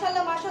ড্রেস,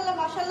 মাশাআল্লাহ মাশাআল্লাহ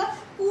মাশাআল্লাহ।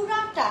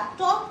 পুরাটা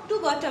টপ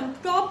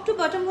টু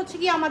বটম হচ্ছে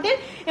কি আমাদের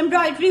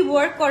এমব্রয়ডারি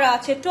ওয়ার্ক করা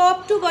আছে, top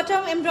to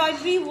bottom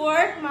embroidery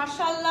work,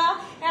 মাশাআল্লাহ।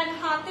 এন্ড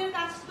হাতের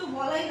কাজ তো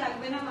বলাই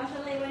লাগবে না,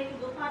 মাশাআল্লাহ। এবার একটু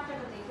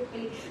দোপাট্টাটা দেখে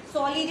ফেলি।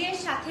 সলিডের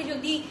সাথে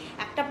যদি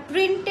একটা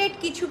প্রিন্টেড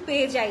কিছু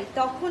পেয়ে যাই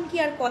তখন কি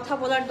আর কথা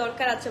বলার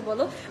দরকার আছে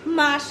বলো?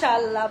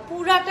 মাশাআল্লাহ,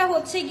 পুরাটা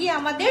হচ্ছে গিয়ে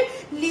আমাদের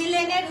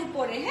লিলেনের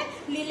উপরে, হ্যাঁ,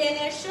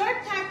 লিলেনের শার্ট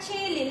থাকছে,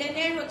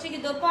 লিলেনের হচ্ছে কি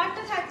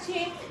দোপাট্টা থাকছে,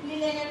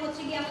 লিলেনের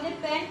হচ্ছে কি আমাদের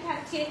প্যান্ট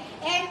থাকছে।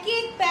 এক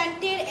এক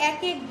প্যান্টের এক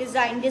এক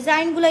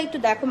ডিজাইনগুলো একটু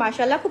দেখো,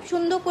 মাশাআল্লাহ খুব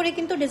সুন্দর করে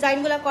কিন্তু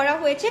ডিজাইনগুলো করা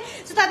হয়েছে।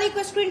 তো তাদের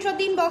স্ক্রিনশট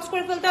দিন, বক্স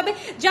করে ফেলতে হবে।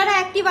 যারা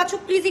অ্যাক্টিভ আছো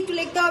প্লিজ একটু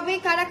লিখতে হবে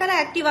কারা কারা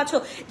অ্যাক্টিভ আছো।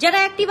 যারা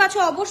অ্যাক্টিভ আছো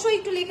অবশ্যই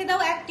একটু লিখে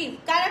দাও অ্যাক্টিভ,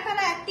 কারা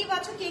কারা অ্যাক্টিভ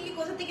আছো, কে কে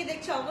কোথা থেকে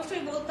দেখছো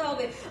অবশ্যই বলতে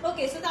হবে।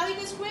 ওকে, সো তাদের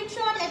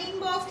স্ক্রিনশট এন্ড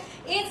ইনবক্স।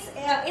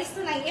 ইটস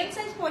তো নাই, এম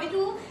সাইজ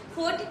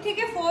 40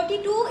 থেকে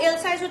 42, এল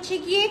সাইজ হচ্ছে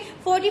গিয়ে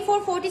 44,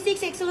 46,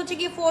 এক্সেল হচ্ছে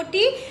গিয়ে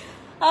 48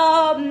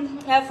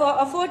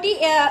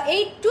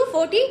 to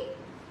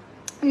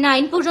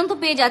 49 পর্যন্ত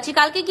পেয়ে যাচ্ছি।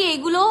 কালকে কি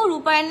এগুলো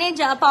রূপায়ণে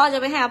পাওয়া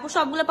যাবে? হ্যাঁ আপু,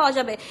 সবগুলো পাওয়া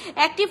যাবে।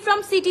 Active from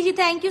CTG,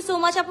 thank you so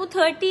much আপু।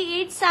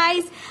 38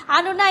 সাইজ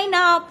আনো নাই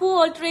না আপু,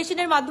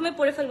 অল্টারেশনের মাধ্যমে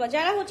পরে ফেলবা।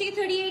 যারা হচ্ছে কি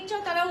 38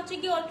 চাও তারা হচ্ছে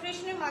কি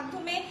অল্টারেশনের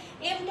মাধ্যমে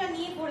এমটা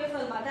নিয়ে পরে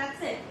ফেলবা,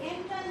 দ্যাটস ইট।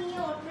 এমটা নিয়ে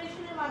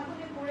অল্টারেশনের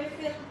মাধ্যমে পরে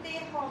ফেলতে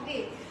হবে।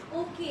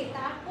 ওকে,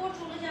 তারপর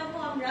চলে যাব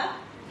আমরা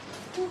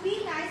খুবই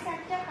নাইস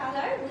একটা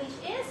কালার, which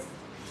is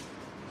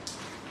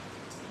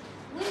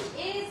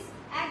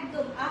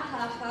একদম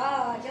আহা হা,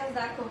 জাস্ট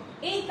দেখো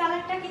এই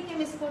কালারটাকে কে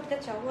মিস করতে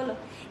চাও বলো?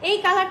 এই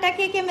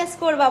কালারটাকে কে মিস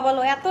করবা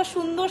বলো? এত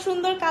সুন্দর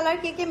সুন্দর কালার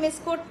কে মিস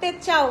করতে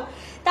চাও?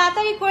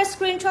 তাড়াতাড়ি করে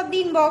স্ক্রিনশট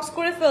দিন, বক্স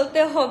করে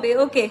ফেলতে হবে।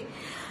 ওকে,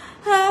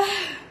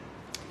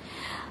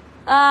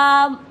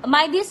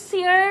 my this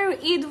year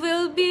Eid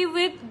will be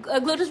with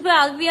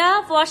Touch-by-Alvia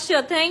for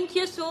sure. Thank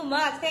you so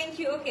much, thank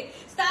you. Okay,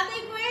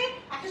 তাড়াতাড়ি করে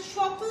একটা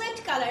চকলেট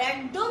কালার,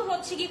 একদম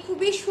হচ্ছে কি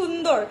খুবই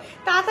সুন্দর,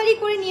 তাড়াতাড়ি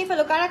করে নিয়ে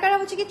ফেলো। কারা কারা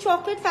হচ্ছে কি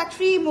চকলেট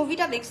ফ্যাক্টরি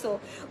মুভিটা দেখছো?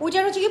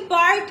 ওটার হচ্ছে কি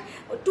পার্ট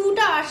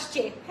 2টা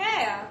আসছে,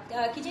 হ্যাঁ,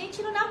 কি জানি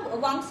ছিল না,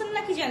 ওয়াংসন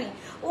না কি জানি,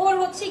 ওর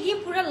হচ্ছে গিয়ে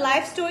পুরো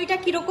লাইফ স্টোরিটা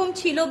কিরকম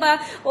ছিল বা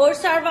ওর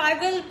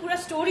সার্ভাইভাল পুরো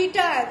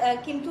স্টোরিটা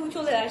কিন্তু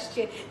চলে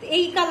আসছে।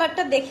 এই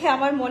কালারটা দেখে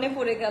আমার মনে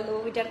পড়ে গেল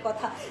ওইটার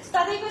কথা।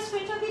 তাদের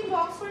স্ক্রিনশট দিন,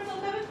 বক্স করে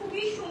ফেলতে হবে।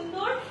 খুবই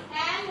সুন্দর,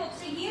 এন্ড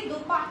হচ্ছে গিয়ে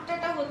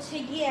দোপাট্টাটা হচ্ছে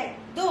গিয়ে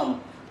একদম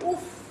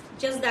উফ,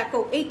 জাস্ট দেখো।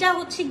 এইটা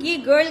হচ্ছে গিয়ে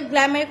গার্ল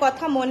গ্ল্যামের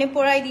কথা মনে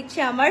পড়াই দিচ্ছে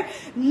আমার,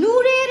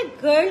 নূরের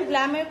গার্ল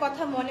গ্ল্যামের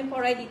কথা মনে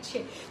পড়াই দিচ্ছে।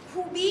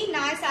 খুবই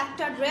নাইস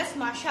একটা ড্রেস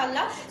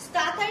মাশাআল্লাহ।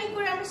 তাড়াতাড়ি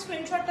করে আমরা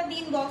স্ক্রিনশটটা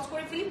দিয়ে ইনবক্স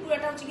করে ফেলি।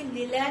 পুরোটা হচ্ছে কি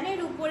লিলেনের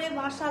উপরে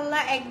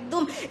মাশাআল্লাহ,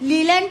 একদম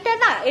লিলেনটা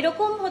না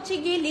এরকম হচ্ছে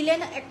গিয়ে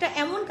লিলেন একটা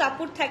এমন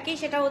কাপড় থাকে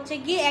সেটা হচ্ছে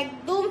গিয়ে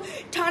একদম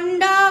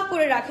ঠান্ডা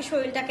করে রাখে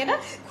শরীরটাকে না,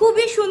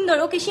 খুবই সুন্দর।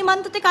 ওকে,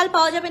 সীমান্ততে কাল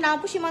পাওয়া যাবে না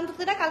আপু,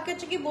 সীমান্ততে না, কালকে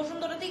হচ্ছে কি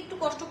বসুন্ধরাতে একটু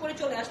কষ্ট করে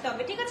চলে আসতে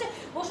হবে, ঠিক আছে?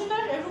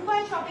 বসুন্ধরা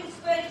রূপায়ণ শপিং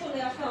স্কোয়ারে চলে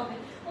আসতে হবে।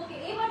 ওকে,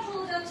 এবার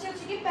চলে যাচ্ছে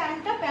হচ্ছে কি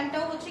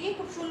প্যান্টটাও হচ্ছে কি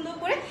খুব সুন্দর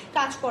করে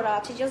কাজ করা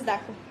আছে, জাস্ট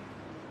দেখো।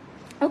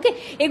 ওকে,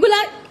 এগুলা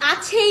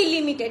আছেই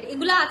লিমিটেড,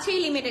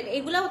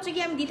 এগুলা হচ্ছে কি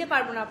আমি দিতে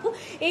পারবো না আপু।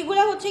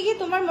 এগুলা হচ্ছে কি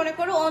তোমার মনে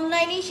করো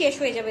অনলাইনেই শেষ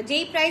হয়ে যাবে,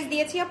 যেই প্রাইস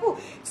দিয়েছি আপু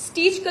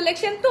স্টিচ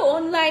কালেকশন তো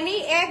অনলাইনেই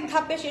এক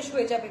ধাপে শেষ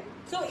হয়ে যাবে।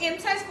 So M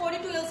size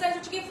 42, L size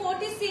হচ্ছে কি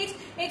 46,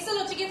 এক্সেল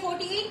হচ্ছে কি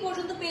 48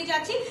 পর্যন্ত পেয়ে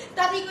যাচ্ছি।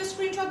 তাতে একটু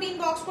স্ক্রিনশট দিন,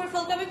 বক্স করে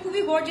ফেলতে হবে।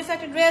 খুবই গর্জিয়াস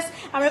একটা ড্রেস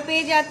আমরা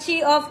পেয়ে যাচ্ছি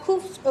অফ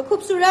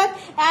খুবসুরত।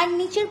 এন্ড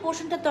নিচের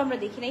পোর্শনটা তো আমরা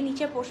দেখি নাই,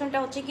 নিচের পোর্শনটা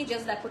হচ্ছে কি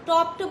জাস্ট দেখো,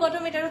 টপ টু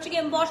বটম এটা হচ্ছে কি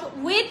এমবস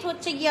উইথ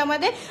হচ্ছে কি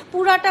আমাদের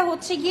পুরাটা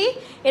হচ্ছে কি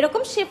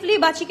এরকম শিফলি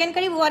বা chicken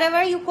curry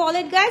whatever you call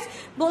it guys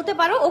বলতে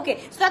পারো। ওকে,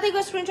 তাতে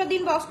একটু স্ক্রিনশট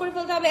দিন, বক্স করে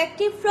ফেলতে হবে।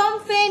 Active from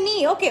Feni.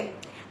 ওকে,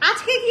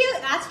 আজকে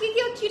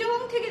কি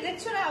চিটাগং থেকে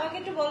দেখছো না? আমাকে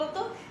একটু বলো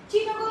তো,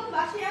 চিটাগং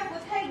বাসীরা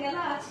কোথায় গেল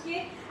আজকে?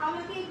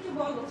 আমাকে একটু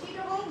বলো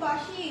চিটাগং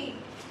বাসী,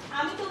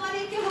 আমি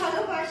তোমাদেরকে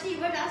ভালোবাসি,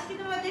 বাট আজকে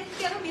তোমাদের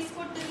কেন মিস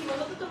করতেছি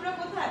বলো তো, তোমরা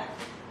কোথায়?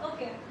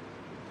 ওকে,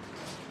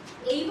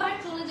 এইবার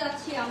চলে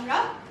যাচ্ছি আমরা।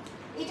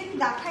 এটা কি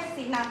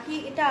দেখাইছি নাকি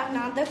এটা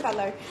আনাদার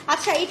কালার?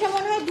 আচ্ছা, এটা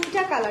মনে হয়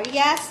দুইটা কালার।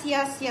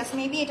 ইয়াস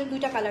মেবি এটা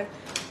দুইটা কালার।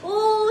 ও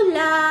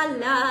লা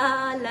লা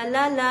লা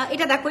লা লা,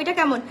 এটা দেখো এটা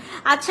কেমন।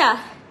 আচ্ছা,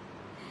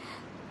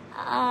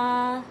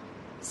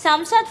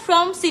 সামসাদ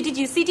ফ্রম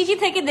সিটিজি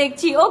থেকে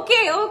দেখছি।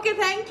 ওকে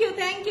থ্যাংক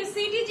ইউ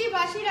সিটিজি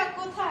বাসীরা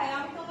কোথায়?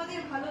 আমি তোমাদের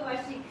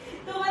ভালোবাসি,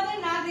 তোমাদের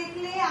না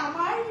দেখলে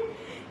আমার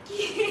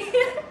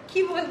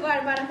কি বলবো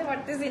আর বানাতে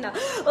পারতেছি না।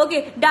 ওকে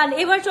ডান,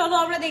 এবার চলো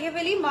আমরা দেখে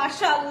ফেলি।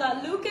 মাশাআল্লাহ,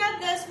 লুক এট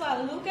দিস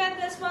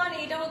ওয়ান।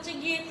 এটা হচ্ছে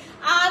গিয়ে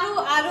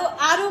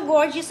আরো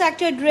গর্জিয়াস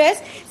একটা ড্রেস।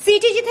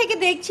 সিটিজি থেকে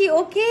দেখছি।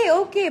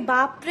 ওকে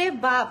বাপরে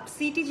বাপ,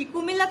 সিটিজি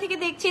কুমিল্লা থেকে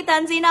দেখছি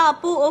তানজিনা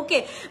আপু। ওকে,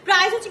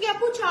 প্রাইস হচ্ছে কি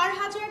আপু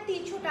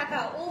 4300 টাকা।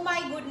 ও my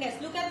goodness,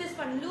 look at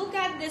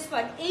this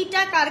one.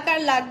 এইটা কার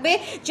লাগবে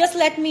জাস্ট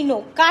লেট মি নো,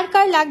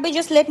 কার লাগবে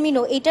জাস্ট লেট মি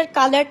নো। এটার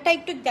কালারটা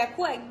একটু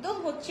দেখো, একদম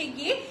হচ্ছে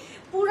গিয়ে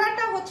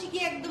পুরাটা হচ্ছে কি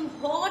একদম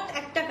হট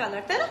একটা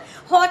কালার, তাই না?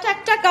 হট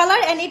একটা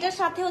কালার। এন্ড এটার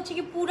সাথে হচ্ছে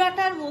কি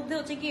পুরাটার মধ্যে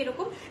হচ্ছে কি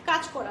এরকম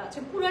কাজ করা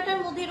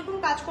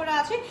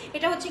আছে,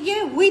 এটা হচ্ছে গিয়ে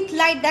উইথ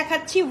লাইট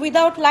দেখাচ্ছি,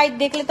 উইদাউট লাইট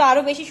দেখলে তো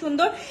আরো বেশি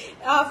সুন্দর।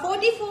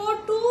 44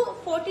 to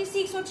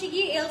 46 হচ্ছে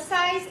কি এল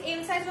সাইজ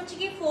হচ্ছে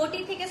কি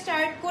 40 থেকে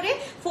স্টার্ট করে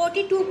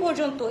 42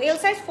 পর্যন্ত, এল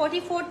সাইজ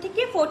 44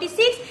 থেকে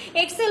 46,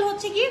 এক্সেল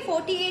হচ্ছে কি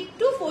 48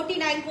 to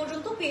 49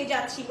 পর্যন্ত পেয়ে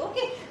যাচ্ছি।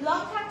 ওকে, লং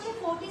থাকছে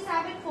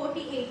 47,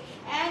 48।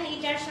 এন্ড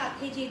এটার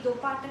সাথে যে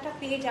দোপাট্টাটা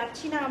পেয়ে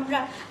যাচ্ছি না আমরা,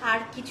 আর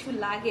কিছু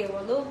লাগে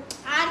বলো?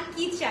 আর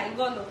কি চাই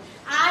বলো?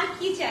 আর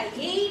কি চাই?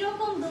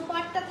 এইরকম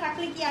দোপাট্টা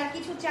থাকলে কি আর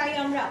কিছু চাই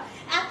আমরা?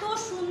 এত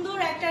সুন্দর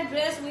একটা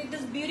dress with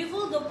this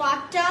beautiful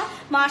dupatta,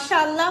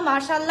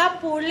 মাশাআল্লাহ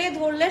পরলে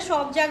ধরলে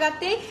সব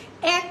জায়গাতে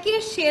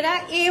একের সেরা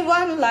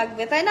A1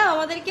 লাগবে, তাই না?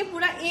 আমাদেরকে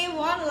পুরো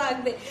A1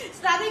 লাগবে।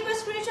 তাদের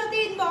স্ক্রিনশট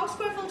দিয়ে ইনবক্স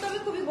করে ফেলতে হবে।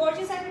 খুবই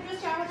গর্জিয়াস একটা ড্রেস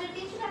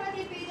 4300 টাকা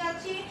দিয়ে পেয়ে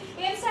যাচ্ছি।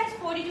 M size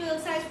 42, L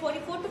size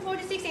 44 to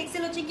 46,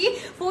 Excel হচ্ছে কি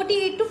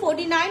 48 to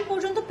 49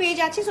 পর্যন্ত পেয়ে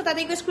যাচ্ছি। সো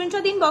তাদেরকে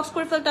স্ক্রিনশট দিয়ে ইনবক্স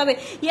করে ফেলতে হবে।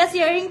 ইয়াস,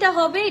 ইয়ারিংটা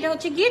হবে, এটা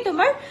হচ্ছে গিয়ে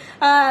তোমার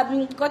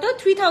কত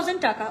 3000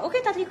 টাকা। ওকে,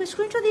 তাদেরকে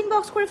স্ক্রিনশট দিয়ে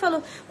ইনবক্স করে ফেলো।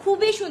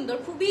 খুবই সুন্দর,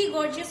 খুবই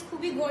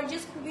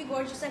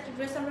গর্জিয়াস একটা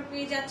ড্রেস আমরা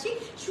পেয়ে যাচ্ছি।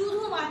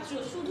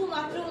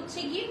 শুধুমাত্র হচ্ছে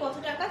গিয়ে কত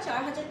টাকা?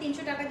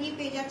 4300 টাকা দিয়ে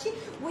পেয়ে যাচ্ছি।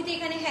 উইথ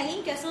এখানে হ্যাঙ্গিং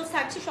ক্যাসেলস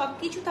থাকছে,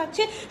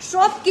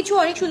 সবকিছু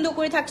অনেক সুন্দর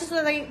করে থাকছে।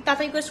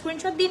 তাড়াতাড়ি করে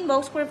স্ক্রিনশট দিন,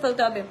 বক্স করে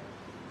ফেলতে হবে।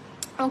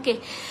 ওকে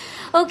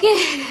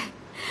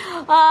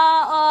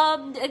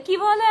কি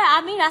বলে,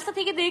 আমি রাস্তা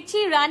থেকে দেখছি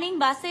রানিং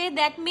বাসে,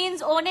 দ্যাট মিনস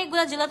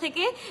অনেকগুলো জেলা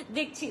থেকে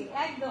দেখছি।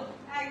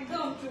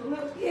 একদম ট্রু।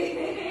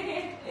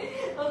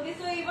 ওকে,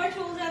 সো এবার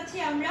চলে যাচ্ছি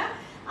আমরা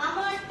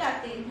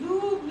আমারটাতে। Blue,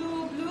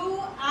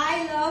 I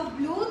love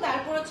blue.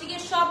 তারপর হচ্ছে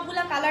গিয়ে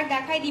সবগুলা কালার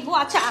দেখাই দিব।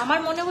 আচ্ছা, আমার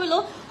মনে হলো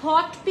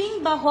হট পিঙ্ক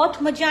বা হট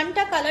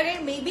ম্যাজেন্টা কালারের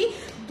মেবি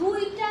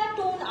দুইটা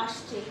টোন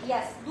আসছে।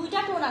 ইয়েস, দুইটা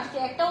টোন আসছে,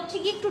 একটা হচ্ছে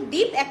কি একটু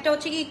ডিপ, একটা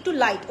হচ্ছে কি একটু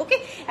লাইট। ওকে,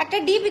 একটা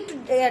ডিপ একটু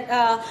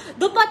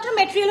দোপাট্টার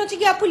ম্যাটেরিয়াল হচ্ছে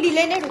কি আপু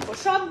লিলেনের উপর,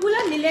 সবগুলা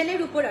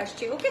লিলেনের উপর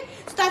আসছে। ওকে,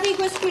 তাতে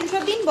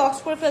স্ক্রিনশট দিন, বক্স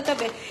করে ফেলতে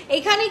হবে।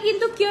 এখানে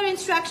কিন্তু কিওর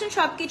ইনস্ট্রাকশন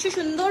সবকিছু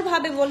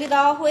সুন্দরভাবে বলে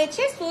দেওয়া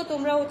হয়েছে। তো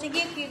তোমরা হচ্ছে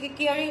গিয়ে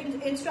কিওর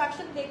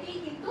ইনস্ট্রাকশন দেখেই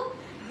কিন্তু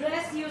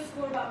ড্রেস ইউজ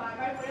করবা,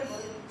 বারবার করে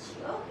বলে দিচ্ছি।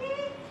 ওকে,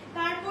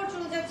 তারপর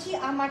চলে যাচ্ছি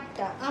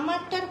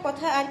আমারটার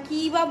কথা আর কি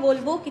বা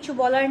বলবো, কিছু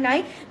বলার নাই,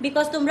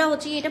 বিকজ তোমরা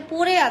হচ্ছে কি এটা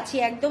পরে আছি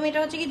একদম, এটা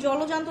হচ্ছে কি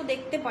জলজান্ত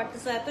দেখতে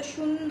পারতেছো, এত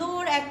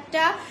সুন্দর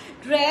একটা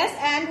ড্রেস।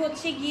 অ্যান্ড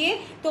হচ্ছে গিয়ে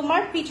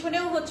তোমার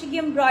পিছনেও হচ্ছে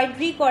গিয়ে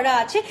এমব্রয়ডারি করা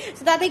আছে।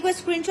 তাতে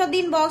স্ক্রিনশট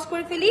দিন, বক্স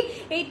করে ফেলি।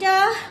 এইটা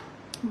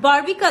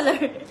বারবি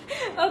কালার।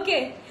 ওকে,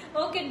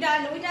 ওকে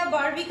ডান, ওইটা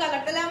বারবি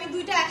কালার। তাহলে আমি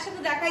দুইটা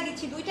একসাথে দেখাই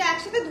দিচ্ছি, দুইটা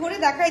একসাথে ধরে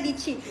দেখাই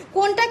দিচ্ছি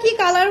কোনটা কি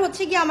কালার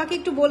হচ্ছে কি আমাকে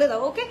একটু বলে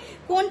দাও। ওকে,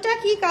 কোনটা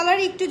কি কালার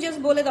একটু জাস্ট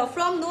বলে দাও।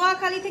 ফ্রম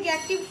নোয়াখালী থেকে,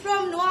 অ্যাক্টিভ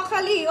ফ্রম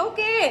নোয়াখালী।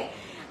 ওকে,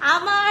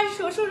 আমার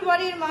শ্বশুর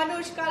বাড়ির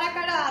মানুষ কারা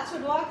কারা আছো,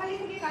 নোয়াখালী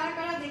থেকে কারা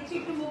কারা দেখছো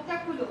একটু মুখটা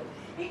খুলো,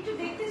 একটু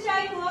দেখতে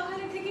চাই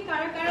নোয়াখালী থেকে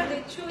কারা কারা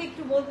দেখছো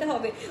একটু বলতে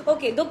হবে।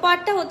 ওকে,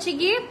 দোপাট্টা হচ্ছে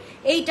গিয়ে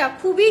এইটা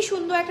খুবই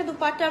সুন্দর একটা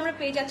দোপাট্টা আমরা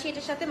পেয়ে যাচ্ছি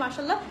এটার সাথে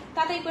মাশাআল্লাহ।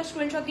 তাতে একবার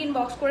স্ক্রিনশট দিন,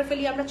 বক্স করে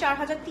ফেলি। আমরা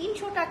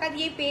 4300 টাকা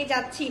দিয়ে পেয়ে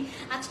যাচ্ছি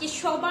আজকে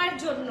সবার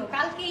জন্য।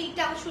 কালকে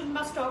এইটা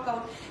শুনবা স্টক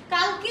আউট,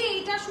 কালকে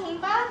এইটা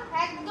শুনবা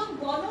একদম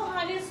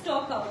গণহারে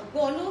স্টক আউট,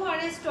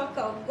 গণহারে স্টক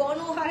আউট,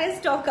 গণহারে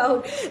স্টক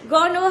আউট,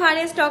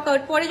 গণহারে স্টক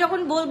আউট। পরে যখন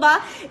বলবা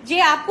যে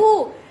আপু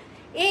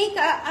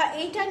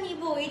এইটা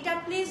নিব, এইটা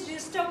প্লিজ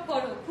রিস্টক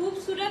করো,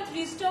 খুবসুরত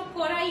রিস্টক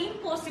করা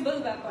ইম্পসিবল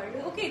ব্যাপার।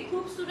 ওকে,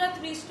 খুবসুরত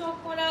রিস্টক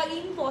করা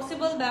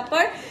ইম্পসিবল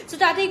ব্যাপার। সো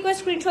তাতে একবার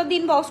স্ক্রিনশট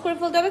দিন, বক্স করে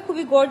ফেলতে হবে।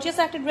 খুবই গর্জিয়াস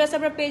একটা ড্রেস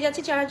আমরা পেয়ে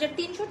যাচ্ছি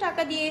 4300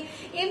 টাকা দিয়ে।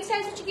 এম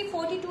সাইজ হচ্ছে কি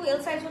 42, এল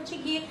সাইজ হচ্ছে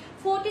গিয়ে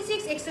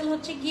 46, এক্সেল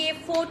হচ্ছে গিয়ে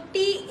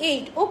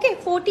 48। ওকে,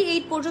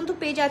 48 পর্যন্ত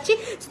পেয়ে যাচ্ছি।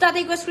 সো তাতে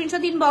একবার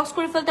স্ক্রিনশট দিন, বক্স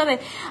করে ফেলতে হবে।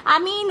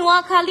 আমি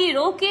নোয়াখালীর।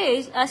 ওকে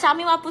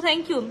শামিম আপু,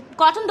 thank you.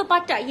 Cotton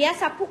dupatta, yes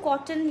আপু,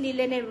 কটন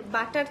লিলেনের।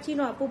 বাটার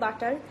চিনো আপু,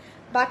 বাটার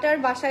বাটার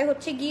বাসায়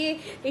হচ্ছে গিয়ে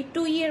একটু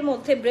ইয়ের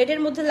মধ্যে ব্রেডের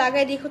মধ্যে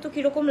লাগাই দেখো তো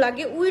কিরকম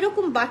লাগে, ওই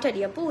রকম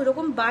বাটারি আপু, ওই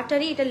রকম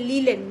বাটারি। এটা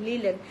লিলেন,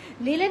 লিলেন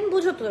লিলেন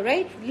বুঝো তো,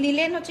 রাইট?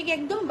 লিলেন হচ্ছে কি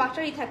একদম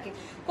বাটারি থাকে,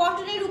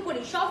 কটনের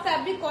উপরেই, সব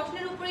ফ্যাব্রিক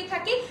কটনের উপরেই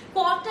থাকে।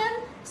 কটন,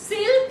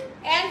 সিল্ক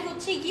এন্ড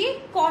হচ্ছে গিয়ে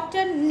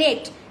কটন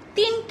নেট,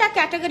 তিনটা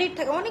ক্যাটাগরির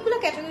থাকে, অনেকগুলো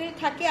ক্যাটাগরি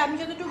থাকে। আমি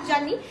যতটুকু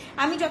জানি,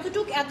 আমি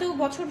যতটুকু এত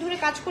বছর ধরে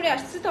কাজ করে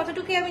আসছি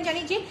ততটুকুই আমি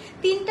জানি যে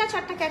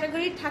 3-4টা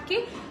ক্যাটাগরির থাকে।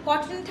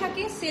 কটন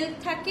থাকে, সিল্ক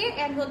থাকে,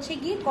 এন্ড হচ্ছে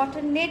গিয়ে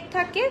কটন নেট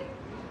থাকে,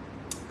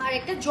 আর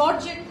একটা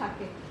জর্জেট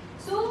থাকে।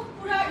 সো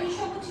পুরো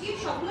এইসব হচ্ছে গিয়ে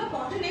সবগুলো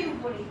কটনের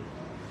উপরেই।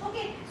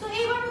 ওকে, সো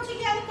এইবার হচ্ছে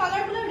কি আমি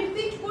কালারগুলো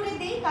রিপিট করে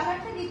দেই,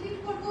 কালারটা রিপিট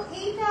করব।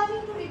 এইটা আমি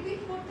একটু রিপিট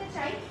করতে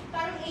চাই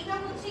কারণ এইটা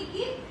হচ্ছে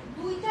কি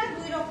দুইটা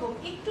দুই রকম।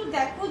 একটু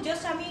দেখো,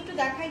 জাস্ট আমি একটু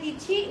দেখাই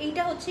দিচ্ছি।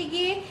 এইটা হচ্ছে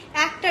গিয়ে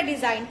একটা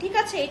ডিজাইন, ঠিক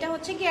আছে? এটা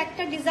হচ্ছে কি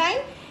একটা ডিজাইন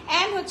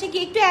এন্ড হচ্ছে কি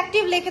একটু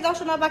অ্যাক্টিভ লিখে দাও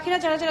সোনা পাখিরা,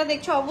 যারা যারা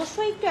দেখছো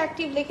অবশ্যই একটু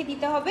অ্যাক্টিভ লিখে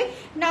দিতে হবে,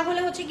 না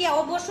হলে হচ্ছে কি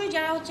অবশ্যই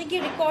যারা হচ্ছে কি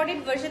রেকর্ডেড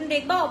ভার্সন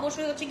দেখবা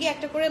অবশ্যই হচ্ছে কি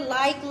একটা করে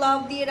লাইক লাভ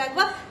দিয়ে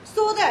রাখবা,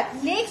 সো দ্যাট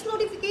নেক্সট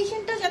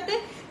নোটিফিকেশনটা যাতে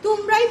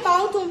তোমরাই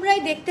পাও, তোমরাই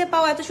দেখতে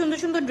পাও এত সুন্দর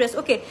সুন্দর ড্রেস।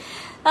 ওকে,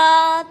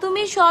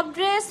 তুমি সব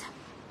ড্রেস,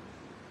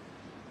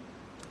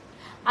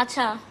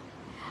 আচ্ছা,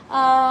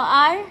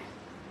 আর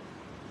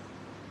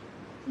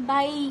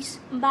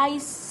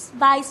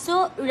 2200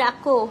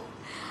 রাখো।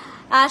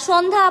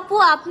 সন্ধ্যা আপু,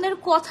 আপনার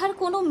কথার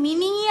কোনো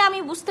মিনিংই আমি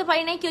বুঝতে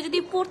পারি নাই। কেউ যদি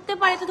পড়তে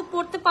পারে তো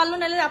পড়তে পারলো,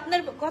 নাহলে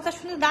আপনার কথা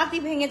শুনে দাঁতই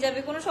ভেঙে যাবে।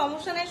 কোনো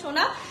সমস্যা নাই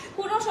সোনা,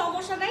 কোনো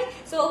সমস্যা নাই।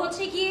 সো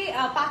হচ্ছে কি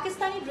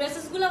পাকিস্তানি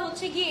ড্রেসেস গুলো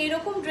হচ্ছে কি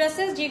এরকম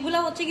ড্রেসেস যেগুলো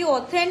হচ্ছে কি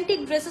অথেন্টিক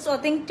ড্রেসেস,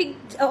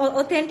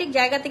 অথেন্টিক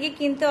জায়গা থেকে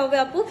কিনতে হবে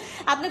আপু।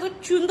 আপনি তো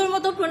সুন্দর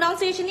মতো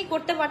প্রোনাউন্সিয়েশনই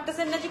করতে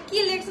পারতেছেন না যে কি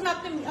লেখছেন,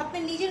 আপনি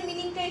নিজের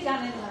মিনিংটাই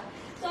জানেন না।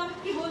 তো আমি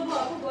কি বলবো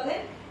আপু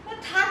বলেন?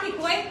 থাকে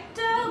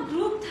কয়েকটা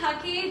গ্রুপ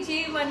থাকে যে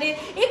মানে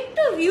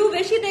একটু ভিউ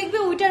বেশি দেখবে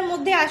ওইটার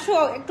মধ্যে আসো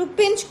একটু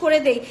পেঞ্চ করে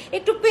দেই,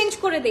 একটু পেঞ্চ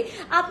করে দেই।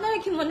 আপনারা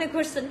কি মনে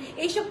করছেন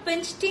এইসব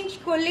পেঞ্চ টেঞ্চ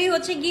করলেই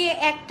হচ্ছে গিয়ে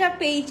একটা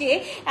পেজে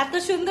এত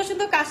সুন্দর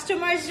সুন্দর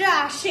কাস্টমারসরা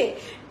আসে,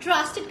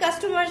 ট্রাস্টেড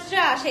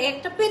কাস্টমারসরা আসে,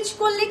 একটা পেঞ্চ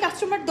করলেই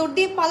কাস্টমার দৌড়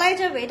দিয়ে পালায়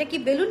যাবে? এটা কি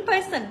বেলুন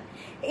পাইছেন?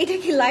 এটা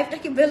কি লাইফটা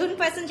কি বেলুন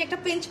পাইছেন যে একটা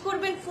পেঞ্চ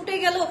করবেন ফুটে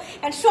গেল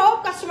এন্ড সব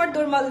কাস্টমার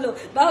দৌড় মারলো,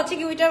 বা হচ্ছে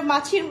কি ওইটার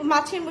মাছের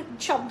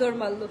সব দৌড়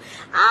মারলো?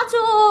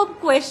 আজব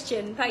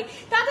কোয়েশ্চেন ভাই।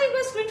 তাদের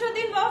স্ক্রিনশট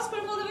দিন, বক্স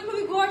করে বলতে হবে।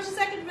 খুবই গর্জিয়াস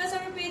একটা ড্রেস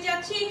আমরা পেয়ে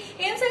যাচ্ছি।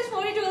 এম সাইজ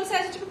 42, এল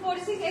সাইজ হচ্ছে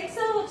 46,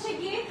 এক্সেল হচ্ছে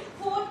গিয়ে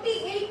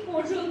 48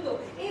 পর্যন্ত।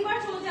 এবার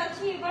চলে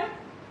যাচ্ছি, এবার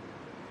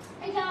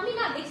এটা আমি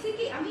না দেখছি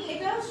কি আমি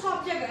এটা সব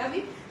জায়গায়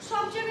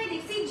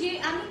দেখছি যে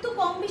আমি তো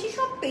কম বেশি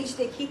সব পেজ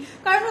দেখি,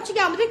 কারণ হচ্ছে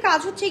কি আমাদের কাজ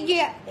হচ্ছে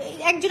গিয়ে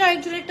একজন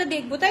আরেকজনেরটা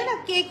দেখবো, তাই না?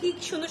 কে কি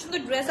সুন্দর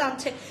সুন্দর ড্রেস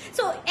আনছে।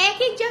 সো এক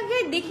এক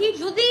জায়গায় দেখি,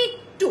 যদি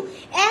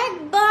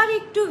একবার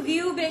একটু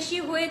ভিউ বেশি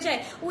হয়ে যায়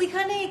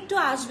ওইখানে একটু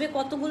আসবে,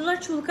 কতগুলো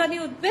চুলকানি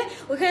উঠবে,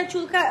 ওইখানে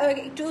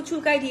একটু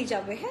চুলকাই দিয়ে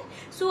যাবে। হ্যাঁ,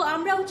 সো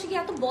আমরা হচ্ছে কি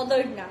এত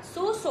বদার্ড না,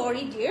 সো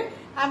সরি ডিয়ার,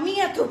 আমি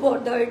এত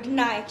বদার্ড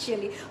না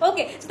অ্যাকচুয়ালি।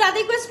 ওকে,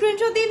 তাদের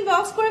স্ক্রিনশট দিন,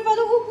 বক্স করে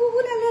ফেলো।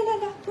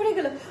 পড়ে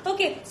গেল।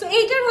 ওকে, সো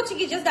এইটার হচ্ছে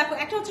কি জাস্ট দেখো,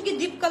 একটা হচ্ছে কি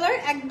ডিপ কালার,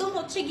 একদম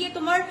হচ্ছে গিয়ে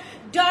তোমার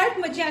ডার্ক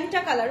ম্যাজেন্টা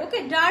কালার। ওকে,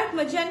 ডার্ক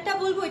ম্যাজেন্টা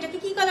বলবো, এটাকে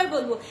কি কালার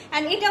বলবো?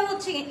 এন্ড এটা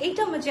হচ্ছে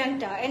এইটা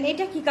ম্যাজেন্টা, এন্ড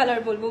এটা কি কালার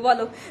বলবো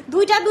বলো?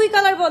 দুইটা দুই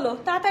কালার বলো,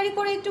 তাড়াতাড়ি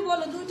করে একটু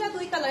বলো। দুইটা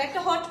দুই কালার,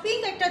 একটা হট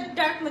পিঙ্ক, একটা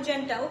ডার্ক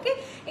ম্যাজেন্টা। ওকে,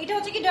 এটা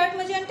হচ্ছে কি ডার্ক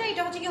ম্যাজেন্টা,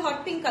 এটা হচ্ছে কি হট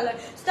পিঙ্ক কালার।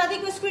 তাতে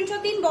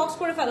স্ক্রিনশট দিন, বক্স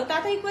করে ফেলো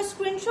তাড়াতাড়ি করে,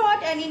 স্ক্রিনশট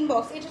এন্ড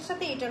ইনবক্স এটার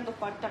সাথে এটার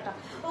দোপাট্টাটা।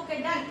 ওকে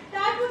ডান।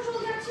 তারপর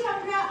চলে যাচ্ছি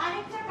আমরা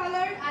আরেকটা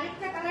কালার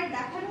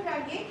দেখানোর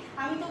আগে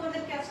আমি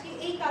তোমাদেরকে আজকে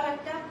এই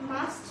কালারটা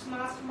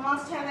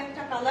মাস্ট হ্যাভ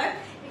একটা কালার,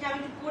 এটা আমি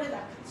একটু পরে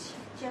দেখাচ্ছি।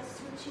 জাস্ট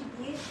হচ্ছে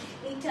গিয়ে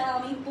এইটা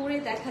আমি পরে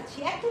দেখাচ্ছি,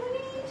 একটা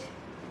মিনিট।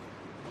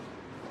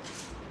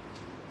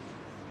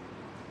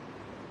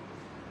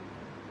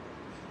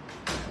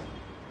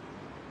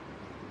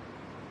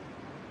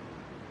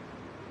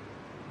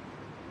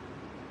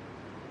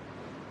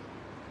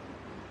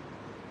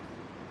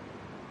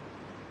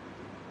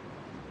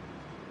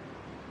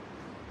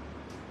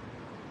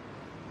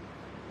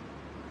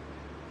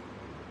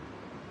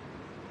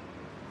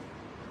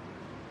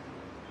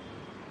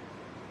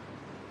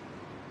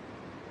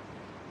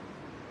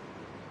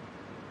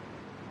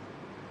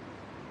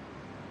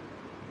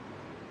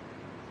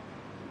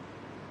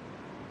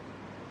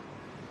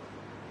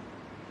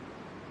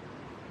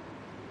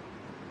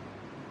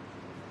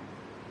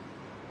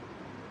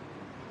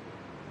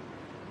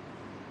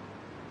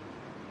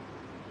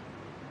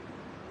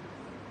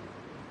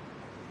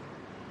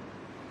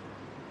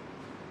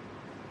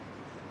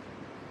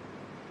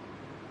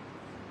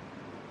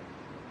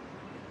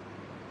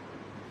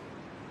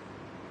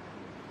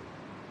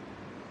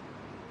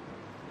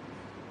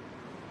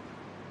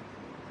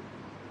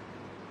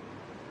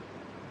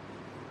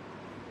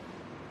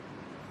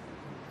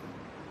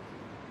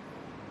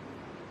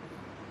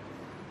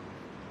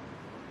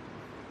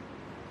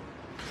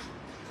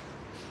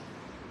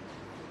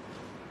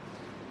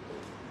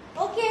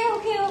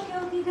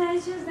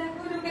 just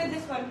দেখো, look at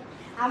this one.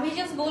 আমি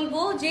জাস্ট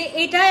বলবো যে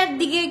এটার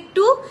দিকে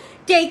একটু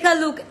টেক আ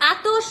লুক,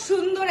 এত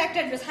সুন্দর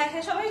একটা ড্রেস। হ্যাঁ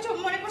হ্যাঁ, সবাই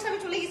মনে করছে আমি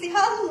চলে গেছি।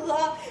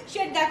 আল্লাহ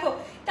শেট দেখো,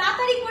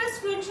 তাড়াতাড়ি করে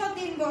স্ক্রিনশট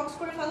দিয়ে ইনবক্স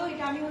করে ফেলো।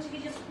 এটা আমি হচ্ছে কি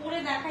জাস্ট পরে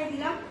দেখাই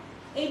দিলাম।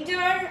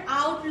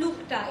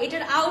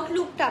 এটার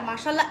আউটলুকটা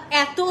মাশাআল্লাহ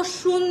এত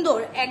সুন্দর,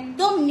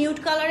 একদম নিউড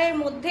কালারের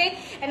মধ্যে।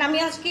 এন্ড আমি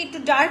আজকে একটু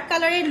ডার্ক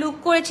কালারের লুক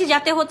করেছি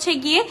যাতে হচ্ছে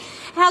গিয়ে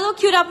হ্যালো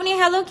কিউট, আপনি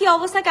হ্যালো, কি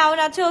অবস্থা, কেমন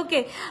আছে? ওকে,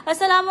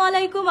 আসসালামু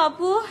আলাইকুম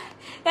আপু।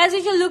 As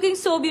usual, looking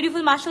so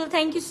beautiful, mashallah.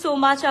 Thank you so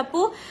much,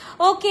 Apu.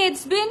 Okay,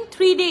 it's been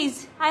 3 days.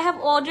 I have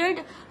ordered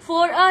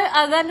for a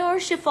Aganor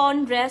chiffon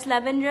dress,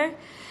 lavender.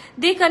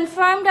 They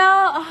confirmed,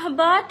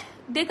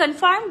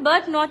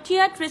 but not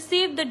yet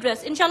received the dress.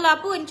 Inshallah,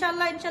 Apu,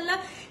 inshallah,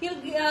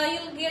 you'll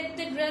get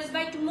the dress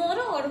by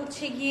tomorrow, or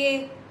হচ্ছে গিয়ে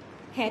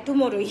হ্যাঁ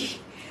tomorrow.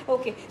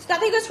 ওকে,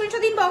 তাতে একটা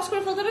screenshot inbox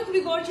করে ফেলতে হবে।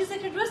 খুবই gorgeous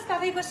একটা ড্রেস।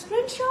 তাতে একটা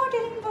স্ক্রিনশট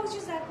ইনবক্স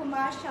করে দেখো,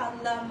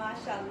 মাশাআল্লাহ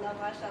মাশাআল্লাহ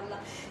মাশাআল্লাহ।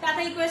 তাতে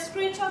একটা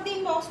স্ক্রিনশট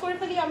ইনবক্স করে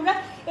ফেলি আমরা।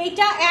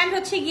 এইটা এন্ড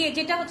হচ্ছে গিয়ে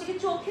যেটা হচ্ছে কি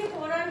চোখে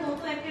পড়ার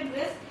মতো একটা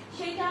ড্রেস,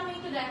 সেটা আমি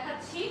একটু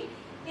দেখাচ্ছি।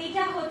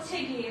 এইটা হচ্ছে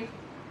গিয়ে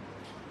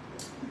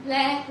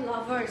ব্ল্যাক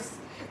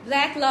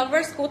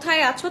লাভার্স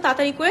কোথায় আছো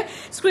তাড়াতাড়ি করে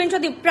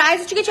স্ক্রিনশট দিন। প্রাইস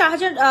হচ্ছে কি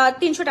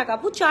 4300 টাকা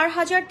আপু,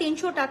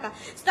 4300 টাকা।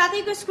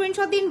 তাড়াতাড়ি করে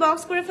স্ক্রিনশট দিন,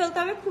 বক্স করে ফেলতে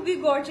হবে। খুবই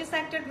গর্জিয়াস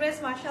একটা ড্রেস,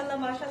 মাশাআল্লাহ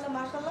মাশাআল্লাহ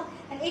মাশাআল্লাহ।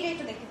 এন্ড এইটা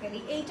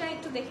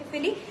একটু দেখে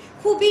ফেলি,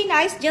 খুবই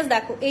নাইস। জাস্ট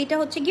দেখো, এইটা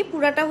হচ্ছে কি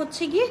পুরাটা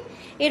হচ্ছে গিয়ে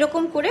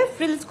এরকম করে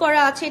ফ্রিলস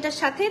করা আছে এটার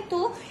সাথে। তো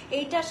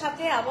এইটার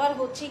সাথে আবার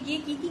হচ্ছে গিয়ে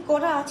কি কি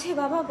করা আছে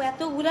বাবা,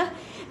 এতগুলা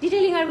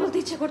ডিটেইলিং আর বলতে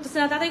ইচ্ছা করতেছে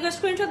না। তাড়াতাড়ি করে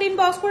স্ক্রিনশট দিন,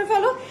 বক্স করে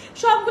ফেলো।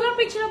 সবগুলো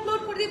পিকচার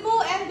আপলোড করে দিব।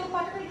 এন্ড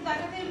দোপাট্টাটা একটু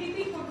দেখাতে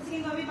রিপিট করতেছি,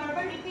 কিন্তু আমি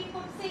বারবার রিপিট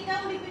করতেছি,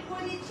 এটাও রিপিট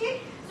করে দিচ্ছি।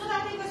 তো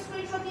তাড়াতাড়ি করে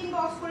স্ক্রিনশট দিন,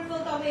 বক্স করে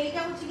ফেলতে হবে।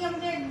 এইটা হচ্ছে কি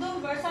আমাদের একদম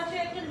ভার্সাচে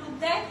একটা লুক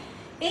দেয়।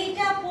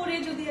 এইটা পরে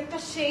যদি একটা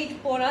শেড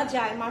পরা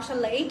যায়,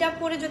 মাশাআল্লাহ, এইটা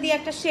পরে যদি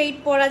একটা শেড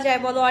পরা যায়,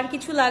 বলো আর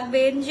কিছু লাগবে?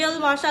 এঞ্জেল,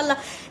 মাশাআল্লাহ,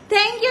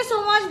 থ্যাংক ইউ সো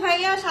মাচ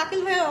ভাইয়া।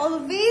 শাকিল ভাইয়া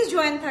অলওয়েজ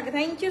জয়েন থাকে,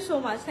 thank you so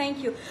much, thank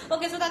you.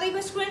 Okay, so তাদের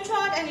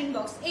স্ক্রিনশট এন্ড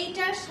ইনবক্স।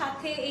 এইটার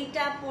সাথে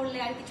এইটা পরলে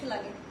আর কিছু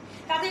লাগে,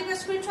 তাদের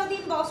স্ক্রিনশট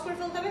দিন, বক্স করে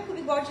ফেলতে হবে।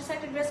 খুবই গর্জিয়াস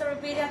একটা ড্রেস আমরা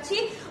পেয়ে যাচ্ছি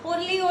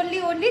অনলি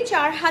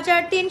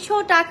 4300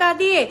 টাকা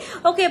দিয়ে।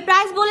 ওকে,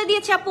 প্রাইস বলে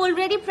দিয়েছি আপু,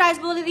 অলরেডি প্রাইস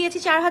বলে দিয়েছি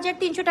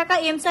 4300 টাকা।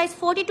 এম সাইজ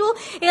 42,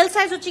 এল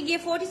সাইজ হচ্ছে গিয়ে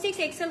 46,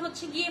 এক্সেল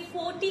হচ্ছে গিয়ে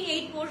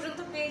 48 পর্যন্ত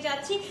পেয়ে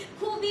যাচ্ছি।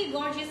 খুবই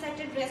গর্জিয়াস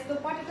একটা ড্রেস।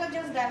 দোপাট্টাটা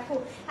জাস্ট দেখো,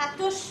 এত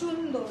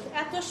সুন্দর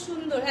এত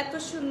সুন্দর এত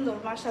সুন্দর,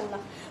 মাশাআল্লাহ।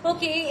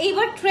 ওকে,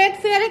 এইবার ট্রেড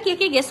ফেয়ারে কে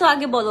কে গেছো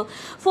আগে বলো।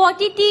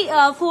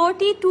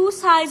 42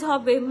 সাইজ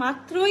হবে,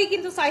 মাত্রই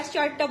কিন্তু সাইজ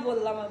চার্টটা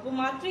বললাম আপু,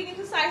 মাত্রই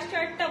কিন্তু সাইজ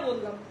চার্টটা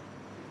বললাম।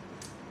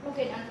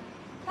 ওকে, ডান।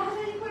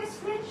 তাহলে করে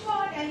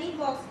স্ক্রিনশট এন্ড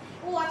ইনবক্স।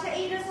 ও আচ্ছা,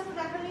 এই ড্রেসটা তো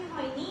দেখানোই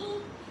হয়নি,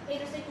 এই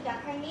ড্রেসটা একটু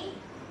দেখাইনি।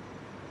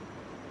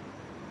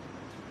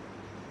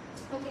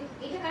 ওকে,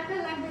 এটা কার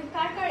লাগবে,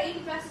 কার এই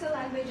ড্রেসটা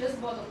লাগবে জাস্ট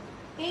বলো।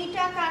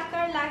 এইটা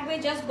কার লাগবে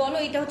জাস্ট বলো।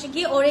 এটা হচ্ছে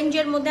কি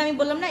অরেঞ্জের মধ্যে, আমি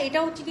বললাম না, এটা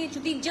হচ্ছে কি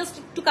যদি জাস্ট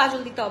একটু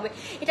কাজল দিতে হবে,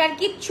 এটা আর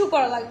কিচ্ছু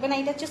করা লাগবে না।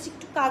 এটা জাস্ট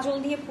একটু কাজল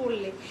দিয়ে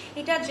পরলে,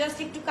 এটা জাস্ট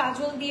একটু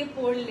কাজল দিয়ে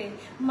পরলে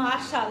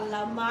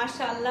মাশাআল্লাহ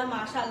মাশাআল্লাহ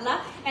মাশাআল্লাহ।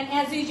 এন্ড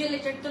অ্যাজ ইউজুয়াল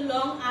এটার তো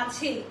লং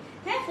আছে,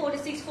 হ্যাঁ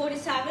 46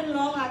 47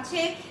 লং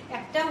আছে।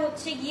 একটা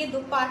হচ্ছে গিয়ে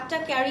দোপাট্টা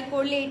ক্যারি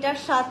করলে এটার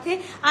সাথে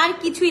আর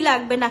কিছুই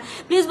লাগবে না।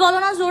 প্লিজ বলো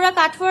না জোড়া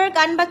কাটওয়ার্ক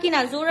আনবা কিনা।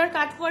 জোড়ার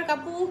কাটওয়ার্ক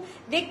আপু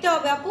দেখতে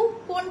হবে আপু,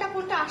 কোনটা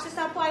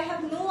আসতেছে আপু, I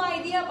have no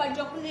idea. But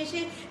যখন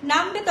এসে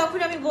নামবে তখন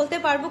আমি বলতে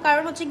পারবো,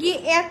 কারণ হচ্ছে গিয়ে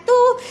এত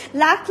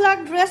লাখ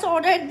ড্রেস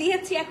অর্ডার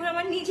দিয়েছি, এখন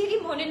আমার নিজেরই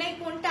মনে নাই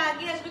কোনটা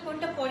আগে আসবে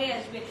কোনটা পরে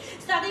আসবে।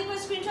 তাদের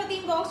স্ক্রিনশট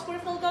ইনবক্স করে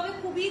ফেলতে হবে।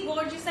 খুবই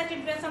গর্জিয়াস একটা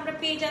ড্রেস আমরা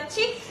পেয়ে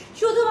যাচ্ছি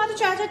শুধুমাত্র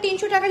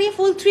 4300 টাকা দিয়ে।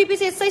 ফুল 3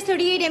 piece, S size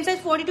 38, M size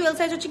 42, L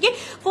size হচ্ছে কি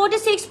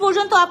 46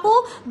 পর্যন্ত আপু।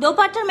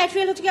 দোপাট্টার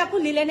ম্যাটেরিয়াল হচ্ছে কি আপু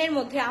লিলেনের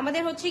মধ্যে।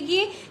 আমাদের হচ্ছে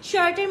গিয়ে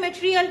শার্টের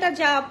ম্যাটেরিয়ালটা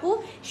যা আপু,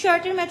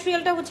 শার্টের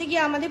ম্যাটেরিয়ালটা হচ্ছে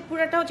গিয়ে আমাদের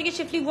পুরাটা হচ্ছে গিয়ে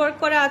শিফলি ওয়ার্ক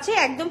করা আছে,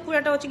 একদম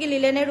পুরাটা হচ্ছে গিয়ে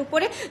লিলেনের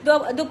উপরে।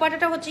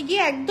 দোপাট্টাটা হচ্ছে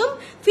গিয়ে একদম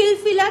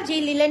ফিলফিলা যে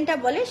লিলেনটা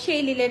বলে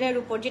সেই লিলেনের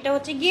উপর, যেটা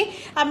হচ্ছে গিয়ে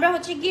আমরা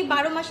হচ্ছে গিয়ে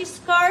 12 মাসি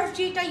স্কার্ফ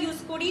যেটা ইউজ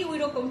করি ওই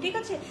রকম, ঠিক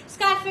আছে,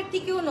 স্কার্ফের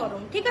থেকেও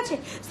নরম, ঠিক আছে।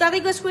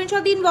 তাদের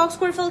স্ক্রিনশট দিন, বক্স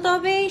করে ফেলতে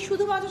হবে।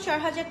 শুধুমাত্র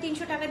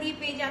 4300 টাকা দিয়ে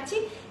পেয়ে যাচ্ছি।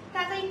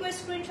 তাড়াতাড়ি করে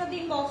স্ক্রিনশট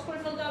দিন, বক্স করে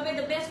ফেলতে হবে।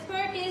 দ্য বেস্ট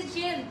পার্ট ইজ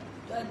যে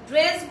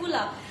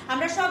ড্রেসগুলা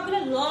আমরা সবগুলো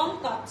লং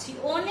পাচ্ছি,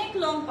 অনেক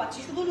লং পাচ্ছি,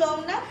 শুধু লং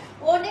না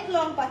অনেক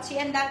লং পাচ্ছি।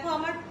 এন্ড দেখো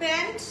আমার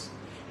প্যান্ট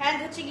এন্ড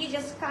হচ্ছে গিয়ে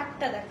জাস্ট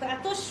কাটটা দেখো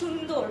এত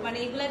সুন্দর, মানে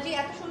এগুলা যে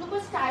এত সুন্দর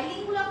করে স্টাইলিং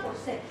গুলা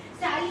করছে,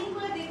 স্টাইলিং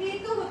গুলা দেখলেই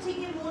তো হচ্ছে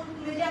গিয়ে মন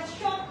খুলে যায়,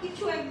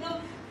 সবকিছু একদম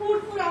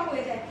ফুরফুরা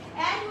হয়ে যায়।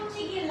 এন্ড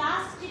হচ্ছে গিয়ে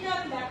লাস্ট যেটা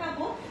আমি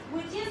দেখাবো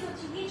which is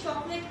হচ্ছে গিয়ে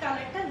চকলেট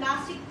কালারটা।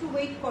 লাস্ট একটু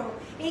ওয়েট করো,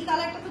 এই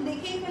কালারটা তো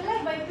দেখেই ফেললাম,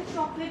 এবার একটু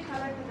চকলেট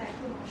কালারটা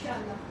দেখো,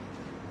 মাশাআল্লাহ।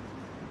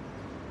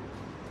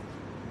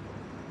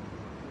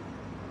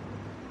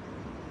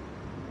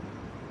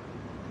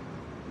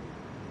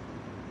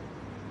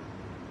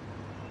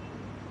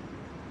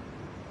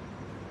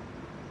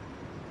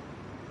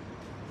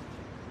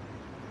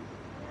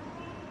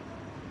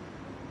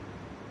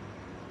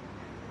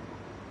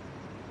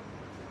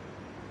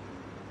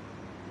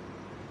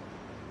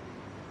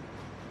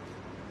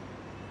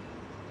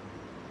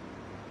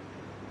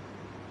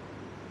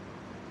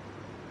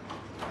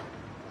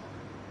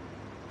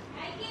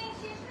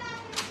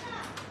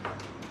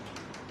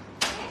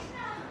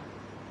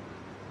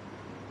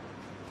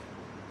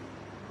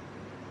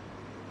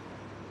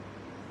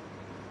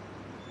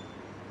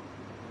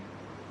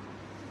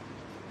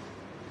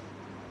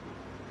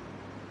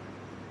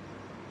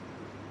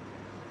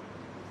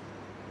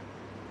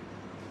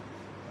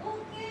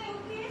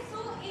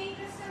 এই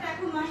ড্রেসটা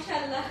দেখো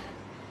মাশাআল্লাহ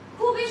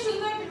খুবই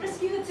সুন্দর একটা ড্রেস।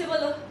 কি হচ্ছে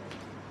বলো?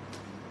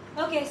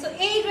 ওকে, সো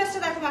এই ড্রেসটা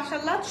দেখো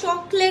মাশাআল্লাহ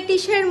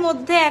চকলেটিশের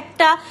মধ্যে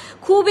একটা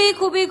খুবই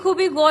খুবই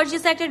খুবই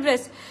গর্জিয়াস একটা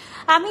ড্রেস।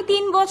 আমি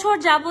 3 বছর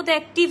যাবত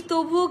অ্যাক্টিভ,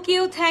 তবুও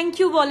কেউ থ্যাংক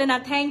ইউ বলে না।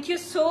 Thank you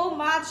so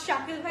much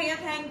Shakil ভাইয়া,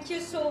 থ্যাংক ইউ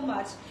সো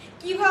মাচ।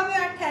 কিভাবে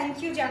আর থ্যাংক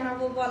ইউ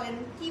জানাবো বলেন,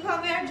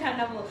 কিভাবে আর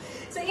জানাবো।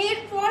 তো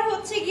এরপর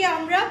হচ্ছে গিয়ে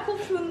আমরা খুব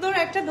সুন্দর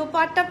একটা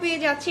দোপাট্টা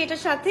পেয়ে যাচ্ছি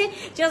এটার সাথে।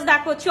 জাস্ট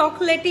দেখো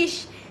চকলেটিশ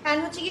এন্ড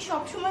হচ্ছে কি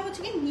সবসময়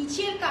হচ্ছে কি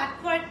নিচের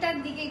কাটওয়ার্কটার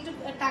দিকে একটু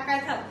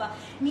তাকায় থাকবা।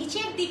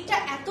 নিচের দিকটা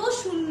এত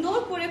সুন্দর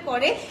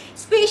করে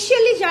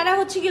স্পেশালি যারা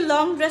হচ্ছে কি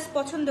লং ড্রেস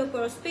পছন্দ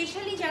করো,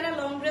 স্পেশালি যারা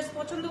লং ড্রেস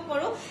পছন্দ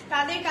করো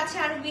তাদের কাছে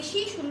আরো বেশি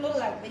সুন্দর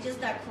লাগবে। জাস্ট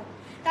দেখো,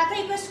 তাতে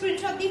একবার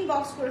স্ক্রিনশট দিন,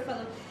 বক্স করে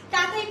ফেলো।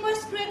 তাতে একবার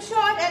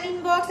স্ক্রিনশট এন্ড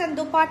ইনবক্স। এন্ড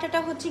দোপাট্টাটা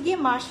হচ্ছে গিয়ে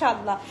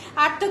মাশাআল্লাহ,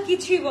 আর তো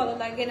কিছুই বলা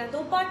লাগে না।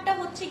 দোপাট্টা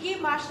হচ্ছে গিয়ে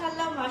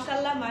মাশাআল্লাহ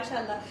মাশাআল্লাহ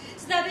মাশাআল্লাহ।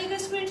 তাতে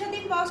একবার স্ক্রিনশট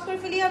দিন, বক্স করে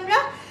ফেলি। আমরা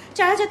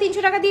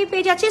 4300 টাকা দিয়ে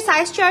পেয়ে যাচ্ছে।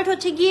 সাইজ চার্ট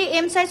হচ্ছে গিয়ে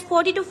M size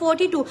 40 to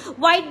 42।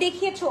 White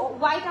দেখিয়েছো,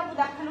 white আপু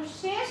দেখানো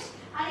শেষ।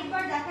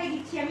 আরেকবার দেখাই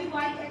দিচ্ছি আমি।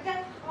 হোয়াইট একটা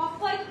অফ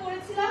হোয়াইট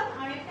পরেছিলাম,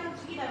 আর একটা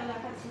হচ্ছে কি দাঁড়া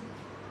দেখাচ্ছি।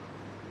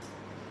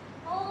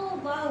 ও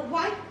বাহ,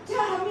 হোয়াইটটা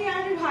আমি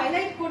আর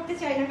হাইলাইট করতে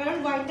চাই না, কারণ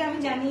হোয়াইটটা আমি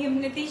জানি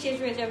এমনিতেই শেষ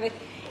হয়ে যাবে।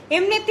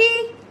 এমনিতেই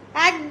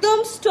একদম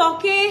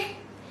স্টকে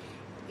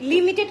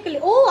লিমিটেড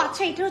কালার। ও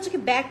আচ্ছা, এটা হচ্ছে কি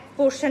ব্যাক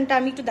পোর্শনটা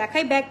আমি একটু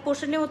দেখাই। ব্যাক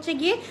পোর্শনে হচ্ছে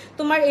গিয়ে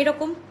তোমার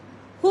এরকম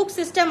হুক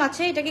সিস্টেম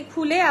আছে, এটাকে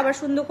খুলে আবার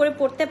সুন্দর করে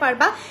পড়তে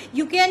পারবা।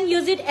 You can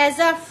use it as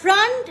a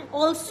front,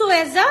 also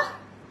as a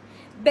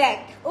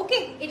back. ওকে,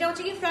 এটা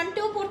হচ্ছে কি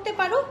ফ্রন্টেও পড়তে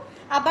পারো,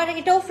 আবার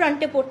এটাও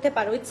ফ্রন্টে পড়তে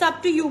পারো। It's up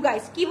to you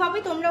guys কিভাবে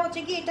তোমরা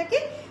হচ্ছে কি এটাকে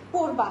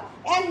পড়বা।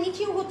 এর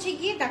নিচেও হচ্ছে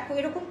গিয়ে দেখো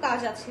এরকম কাজ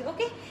আছে।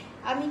 ওকে,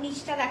 আমি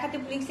নিচটা দেখাতে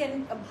ভুলে গেছি,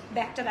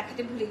 ব্যাকটা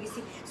দেখাতে ভুলে গেছি।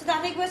 সো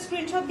তাহলে একবার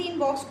স্ক্রিনশট দিন,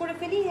 বক্স করে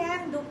ফেলি।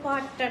 এন্ড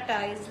দোপাট্টাটা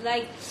ইজ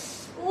লাইক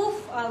উফ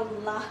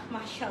আল্লাহ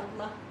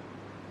মাশাআল্লাহ।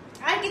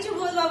 আর কিছু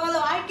বলবা বলো,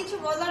 আর কিছু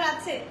বলার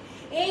আছে?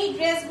 এই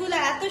ড্রেসগুলো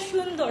এত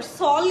সুন্দর,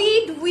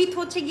 সলিড উইথ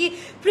হচ্ছে গিয়ে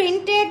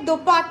প্রিন্টেড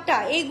দোপাট্টা।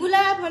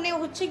 এইগুলা মানে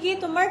হচ্ছে গিয়ে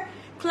তোমার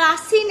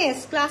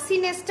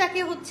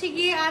ক্লাসিনেসটাকে হচ্ছে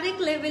গিয়ে আরেক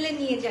লেভেলে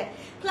নিয়ে যায়,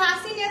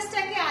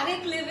 ক্লাসিনেসটাকে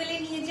আরেক লেভেলে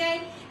নিয়ে যায়।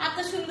 এত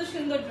সুন্দর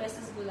সুন্দর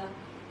ড্রেসেস গুলা,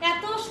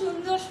 এত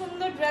সুন্দর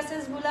সুন্দর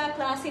ড্রেসেস গুলা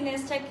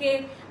ক্লাসিনেসটাকে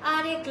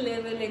আরেক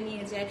লেভেলে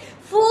নিয়ে যায়।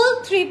 ফুল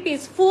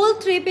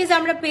থ্রি পিস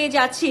আমরা পেয়ে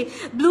যাচ্ছি।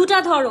 ব্লুটা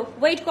ধরো,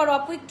 ওয়েট করো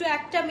আপু একটু,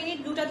 একটা মিনিট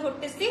ব্লুটা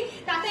ধরতেছি।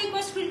 তাতে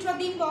একবার স্ক্রিনশট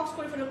দিন, বক্স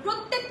করে ফেলো।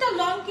 প্রত্যেকটা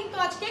লং কিন্তু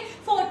আজকে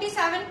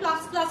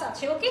 47++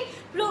 আছে। ওকে,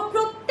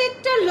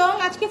 প্রত্যেকটা লং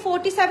আজকে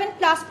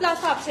 47++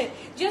 আছে।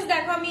 জাস্ট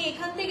দেখো আমি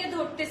এখান থেকে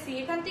ধরতেছি,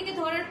 এখান থেকে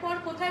ধরার পর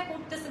কোথায়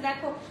পড়তেছে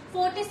দেখো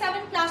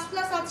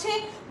 47++ আছে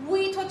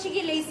উইথ হচ্ছে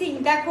কি লেসিং।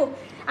 দেখো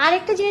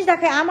আরেকটা জিনিস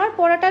দেখায়, আমার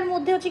পরাটার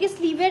মধ্যে হচ্ছে কি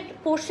স্লিভের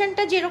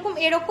পোর্শনটা যেরকম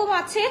এরকম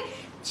আছে,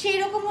 সেই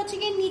রকম হচ্ছে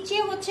কি নিচে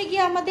হচ্ছে কি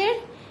আমাদের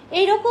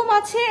এরকম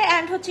আছে।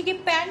 এন্ড হচ্ছে কি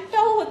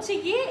প্যান্টটাও হচ্ছে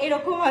কি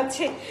এরকম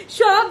আছে।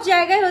 সব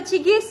জায়গায় হচ্ছে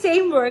কি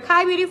same work.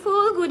 Hi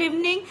beautiful, good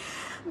evening,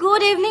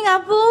 good evening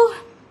আপু।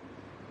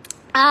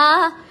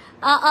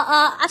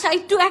 আচ্ছা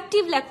একটু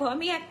অ্যাক্টিভ লেখো,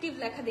 আমি অ্যাক্টিভ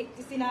লেখা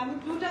দেখতেছি না, আমি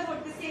ব্লুটা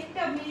করতেছি।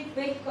 একটা মিনিট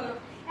ওয়েট করো,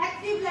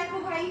 অ্যাক্টিভ লেখো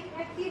ভাই,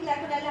 অ্যাক্টিভ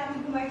লেখো, তাহলে আমি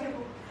ঘুমাই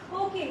যাবো।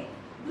 ওকে,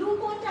 ব্লু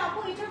কোনটা আপু?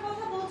 এটার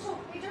কথা বলছো,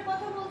 এটার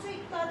কথা বলছো,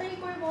 একটু তাড়াতাড়ি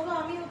করে বলো।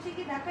 আমি হচ্ছে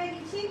কি দেখাই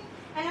দিচ্ছি।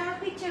 এন্ড আমার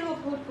পিকচার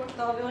আপলোড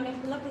করতে হবে,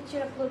 অনেকগুলো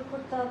পিকচার আপলোড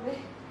করতে হবে।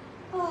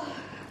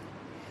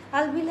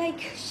 I'll be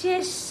like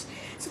শেষ।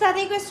 সো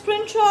তাদের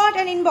স্ক্রিনশট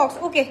এন্ড ইনবক্স।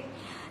 ওকে,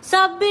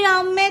 সাব্বির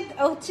আহমেদ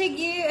হচ্ছে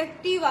গিয়ে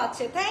অ্যাক্টিভ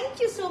আছে। থ্যাংক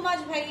ইউ সো মাচ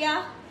ভাইয়া।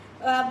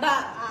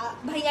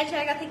 ভাইয়ার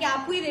জায়গা থেকে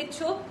আপুই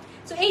দেখছো।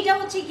 সো এইটা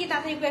হচ্ছে গিয়ে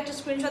তাদের একটা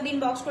স্ক্রিনশট দিন,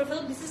 বক্স করে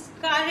ফেলো। This is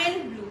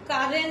current blue,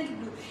 current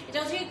blue. এটা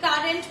হচ্ছে কি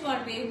কারেন্ট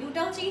মারবে,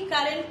 ব্লুটা হচ্ছে কি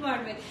কারেন্ট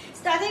মারবে।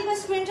 তাদের একবার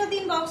স্ক্রিনশট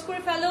দিন, বক্স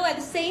করে ফেলো। এট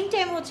দ্য সেম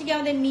টাইম হচ্ছে কি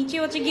আমাদের নিচে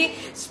হচ্ছে গিয়ে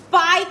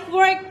স্পাইক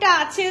ওয়ার্কটা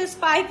আছে।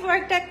 স্পাইক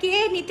ওয়ার্কটা কে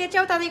নিতে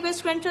চাও তাদের একবার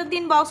স্ক্রিনশট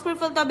দিন, বক্স করে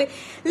ফেলতে হবে।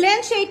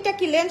 লেন্থ শেডটা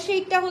কি? লেন্থ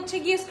শেডটা হচ্ছে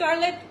গিয়ে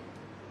স্কারলেট,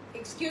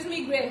 এক্সকিউজ মি,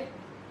 গ্রে।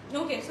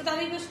 ওকে, সো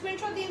তাদের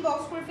স্ক্রিনশট দিন,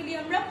 বক্স করে ফেলি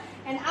আমরা।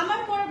 এন্ড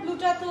আমার পর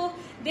ব্লুটা তো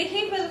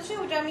দেখেই ফেলছে,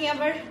 ওটা আমি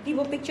আবার দিব,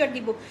 পিকচার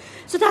দিব।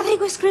 সো তাদের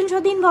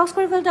স্ক্রিনশট দিন, বক্স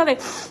করে ফেলতে হবে।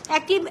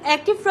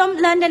 Active from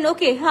London.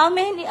 Okay, how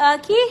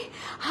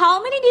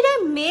many did I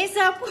miss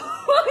আপু?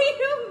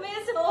 You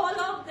miss all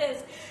of this.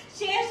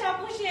 শেষ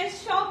আপু, শেষ,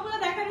 সবগুলো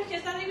দেখানো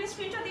শেষ। তাদের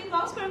স্ক্রিনশট দিন,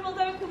 বক্স করে ফেলতে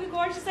হবে। খুবই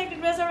গর্জিয়াস একটা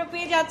ড্রেস আমরা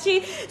পেয়ে যাচ্ছি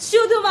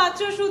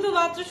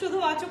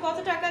শুধুমাত্র কত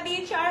টাকা দিয়ে?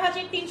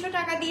 4300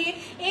 টাকা দিয়ে।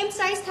 এম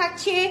সাইজ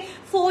থাকছে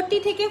 40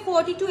 থেকে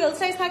 42, এল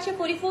সাইজ থাকছে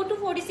 44 to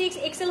 46,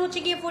 এক্সেল হচ্ছে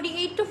গিয়ে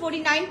 48 to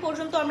 49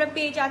 পর্যন্ত আমরা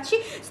পেয়ে যাচ্ছি।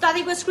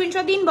 তাদের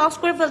স্ক্রিনশট দিন, বক্স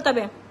করে ফেলতে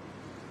হবে।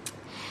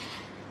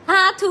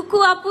 হ্যাঁ থুকু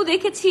আপু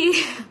দেখেছি,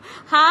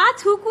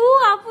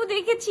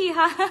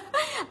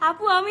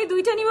 আপু আমি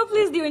 2টা নিব,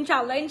 প্লিজ দিও।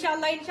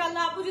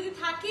 ইনশাল্লাহ আপু যদি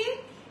থাকে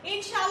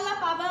ইনশাআল্লাহ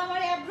পাবা।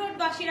 আমার অ্যাব্রোড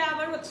বাসীরা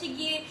আবার হচ্ছে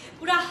গিয়ে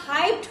পুরো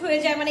হাইপড হয়ে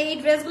যায়, মানে এই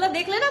ড্রেসগুলো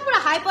দেখলে না পুরো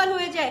হাইপার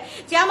হয়ে যায়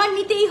যে আমার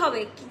নিতেই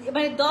হবে,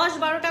 মানে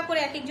 10-12টা করে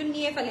এক একজন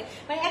নিয়ে ফেলে।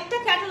 মানে একটা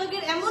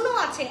ক্যাটালগের এমনও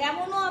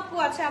আপু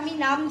আছে আমি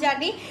নাম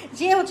জানি,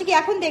 যে হচ্ছে কি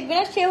এখন দেখবে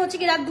না, সে হচ্ছে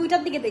কি রাত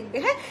 2টার দিকে দেখবে,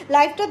 হ্যাঁ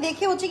লাইভটা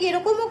দেখে হচ্ছে কি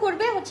এরকমও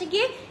করবে, হচ্ছে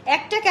গিয়ে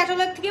একটা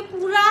ক্যাটালগ থেকে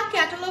পুরা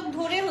ক্যাটালগ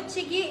ধরে হচ্ছে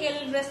গিয়ে এল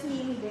ড্রেস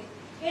নিয়ে নিবে,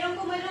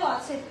 এরকমেরও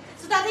আছে।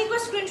 সো তাদের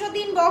একবার স্ক্রিনশট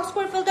দিয়ে ইনবক্স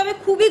করে ফেলতে হবে।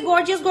 খুবই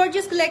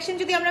গর্জিয়াস কালেকশন,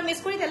 যদি আমরা মিস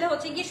করি তাহলে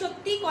হচ্ছে গিয়ে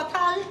সত্যি কথা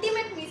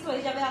আলটিমেট মিস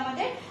হয়ে যাবে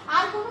আমাদের।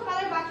 আর কোনো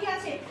কালার বাকি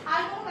আছে?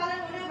 আর কোনো কালার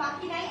মনে হয়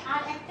বাকি নাই।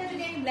 আর একটা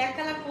যদি আমি ব্ল্যাক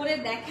কালার পরে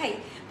দেখাই,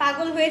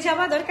 পাগল হয়ে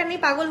যাওয়া দরকার নেই,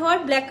 পাগল হওয়ার,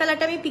 ব্ল্যাক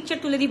কালারটা আমি পিকচার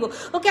তুলে দিব।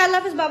 ওকে, আল্লাহ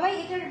হাফেজ বাবাই।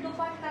 এটার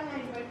দোপাট্টা আমি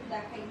একবার একটু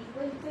দেখাই দিই।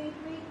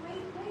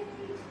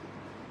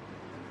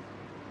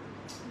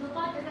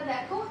 দোপাট্টাটা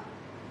দেখো।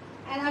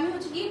 And আমি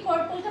হচ্ছে গিয়ে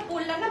পার্পলটা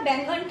পরলাম না,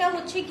 ব্যাঙ্গানটা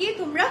হচ্ছে গিয়ে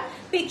তোমরা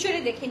পিকচারে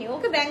দেখে নিও।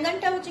 ওকে,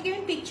 ব্যাঙ্গানটা হচ্ছে গিয়ে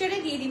আমি পিকচারে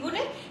দিয়ে দিব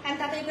রে, এন্ড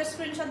তাতে একবার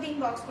স্ক্রিনশট দিয়ে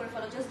ইনবক্স করে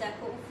ফেলো। জাস্ট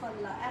দেখো,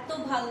 উফাল্লাহ এত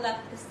ভালো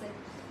লাগতেছে,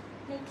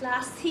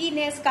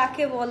 ক্লাসিনেস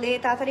কাকে বলে।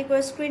 তাড়াতাড়ি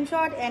করে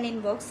স্ক্রিনশট এন্ড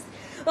ইনবক্স।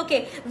 ওকে,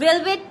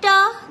 ভেলভেটটা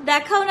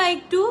দেখাও না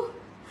একটু,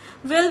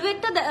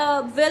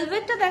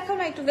 ভেলভেটটা দেখাও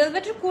না একটু।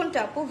 ভেলভেটের কোনটা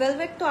আপু?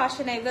 ভেলভেট তো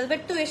আসে নাই,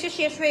 ভেলভেট তো এসে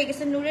শেষ হয়ে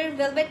গেছে, নূরের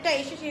ভেলভেটটা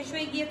এসে শেষ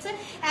হয়ে গিয়েছে,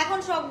 এখন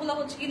সবগুলো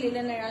হচ্ছে কি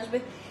লিলেনের আসবে।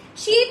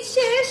 শীত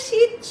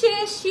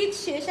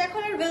শেষ,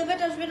 এখন আর ভেলভেট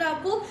আসবে না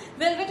আপু।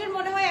 ভেলভেটের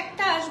মনে হয়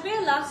একটা আসবে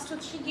লাস্ট,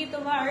 হচ্ছে কি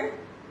তোমার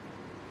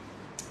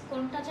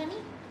কোনটা জানি,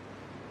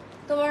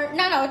 তোমার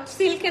না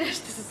সিল্কের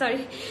আসতেছে,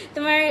 সরি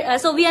তোমার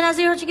সোভিয়া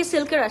নাজির হচ্ছে কি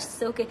সিল্কের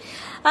আসতেছে। ওকে,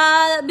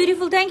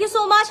 beautiful, thank you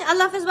so much,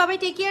 আল্লাহ হাফেজ বাবাই,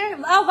 টেক কেয়ার।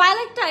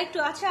 ভায়োলেটটা একটু,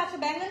 আচ্ছা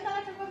ব্যাঙ্গল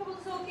কালারটার কথা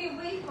বলছো। ওকে,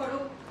 ওয়েট করো।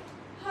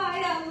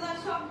 হায় আল্লাহ,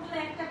 সবগুলো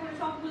একটা করে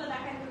সবগুলো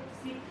দেখাই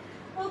করতেছি।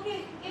 ওকে,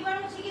 এবার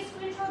হচ্ছে কি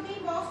স্ক্রিনশট দিয়ে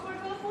বক্স করে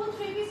ফেলো। ফুল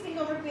 3 পিস কিন্তু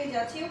আমরা পেয়ে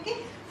যাচ্ছি। ওকে,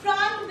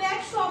 ফ্রন্ট ব্যাক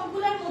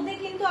সবগুলোর মধ্যে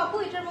কিন্তু আপু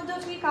এটার মধ্যে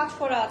হচ্ছে কি কাজ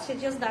করা আছে,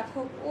 জাস্ট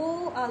দেখো। ও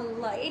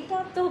আল্লাহ, এটা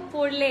তো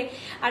পরলে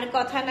আর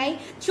কথা নাই।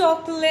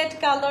 চকলেট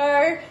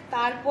কালার,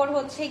 তারপর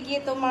হচ্ছে গিয়ে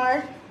তোমার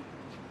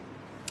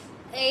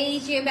এই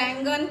যে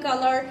ব্যাঙ্গন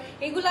কালার,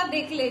 এগুলা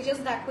দেখলে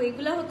জাস্ট দেখো,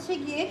 এগুলা হচ্ছে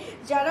গিয়ে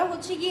যারা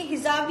হচ্ছে গিয়ে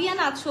হিজাবিয়ান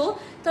আছো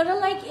তারা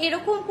লাইক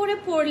এরকম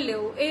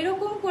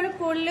করে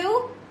পরলেও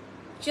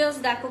জাস্ট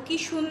দেখো কি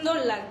সুন্দর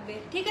লাগবে।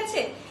 ঠিক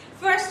আছে,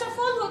 ফার্স্ট অফ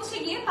অল হচ্ছে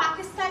গিয়ে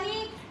পাকিস্তানি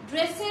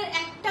ড্রেসের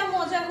একটা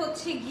মজা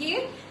হচ্ছে গিয়ে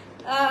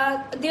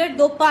দের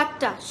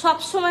দোপাট্টা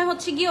সবসময়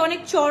হচ্ছে গিয়ে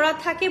অনেক চড়া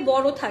থাকে,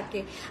 বড়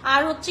থাকে,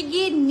 আর হচ্ছে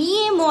গিয়ে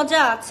নিয়ে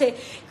মজা আছে,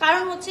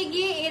 কারণ হচ্ছে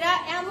গিয়ে এরা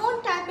এমন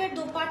টাইপের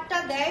দোপাট্টা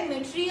দেয়,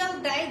 মেটেরিয়াল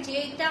দেয়,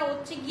 যেটা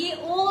হচ্ছে গিয়ে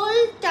অল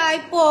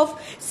টাইপ অফ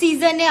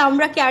সিজনে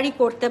আমরা ক্যারি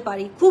করতে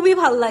পারি, খুবই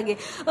ভাল লাগে।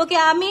 ওকে,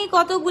 আমি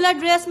কতগুলা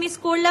ড্রেস মিস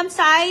করলাম,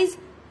 সাইজ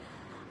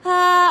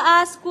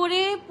আজ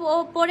করে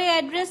পরে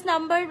অ্যাড্রেস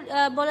নাম্বার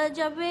বলা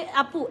যাবে।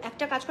 আপু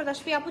একটা কাজ করো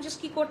তাসফি আপু, জাস্ট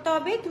কি করতে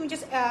হবে, তুমি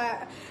জাস্ট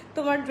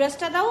তোমার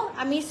ড্রেসটা দাও,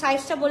 আমি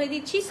সাইজটা বলে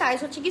দিচ্ছি। সাইজ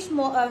হচ্ছে কি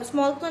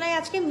স্মল তো নাই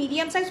আজকে,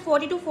 medium size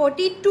 40 to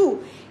 42,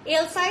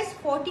 L size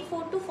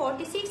 44 to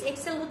 46,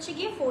 Excel হচ্ছে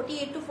গিয়ে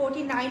 48 to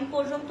 49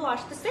 পর্যন্ত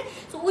আসতেছে।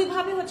 তো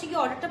ওইভাবে হচ্ছে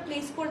গিয়ে অর্ডারটা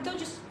প্লেস করে দাও,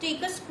 জাস্ট টেক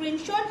আ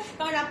স্ক্রিনশট,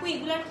 কারণ আপু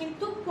এগুলার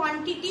কিন্তু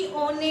কোয়ান্টিটি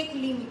অনেক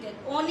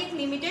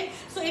লিমিটেড।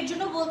 সো এর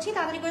জন্য বলছি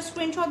তাড়াতাড়ি করে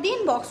স্ক্রিনশট দিয়ে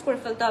ইনবক্স করে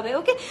ফেলতে হবে।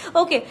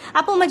 ওকে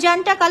আপু,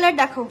 ম্যাজেন্টা কালার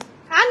দেখো।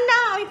 আর না,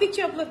 আমি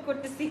পিকচার আপলোড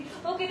করতেছি।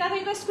 ওকে, তাহলে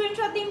একটা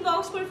স্ক্রিনশট দিয়ে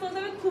ইনবক্স করে ফেলতে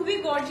হবে। খুবই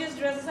গর্জিয়াস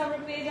ড্রেসেস আমরা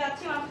পেয়ে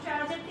যাচ্ছি মাত্র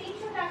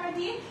 4300 টাকা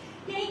দিয়ে।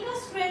 টেক আ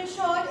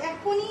স্ক্রিনশট,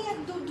 এখনই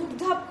একদম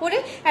ধুপধাপ করে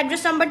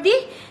অ্যাড্রেস নাম্বার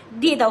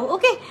দিয়ে দাও।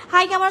 ওকে,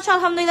 হাই কেমন আছো?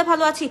 আলহামদুলিল্লাহ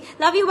ভালো আছি,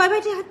 লাভ ইউ, বাই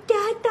বাই,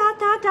 টা টা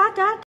টা টা টা।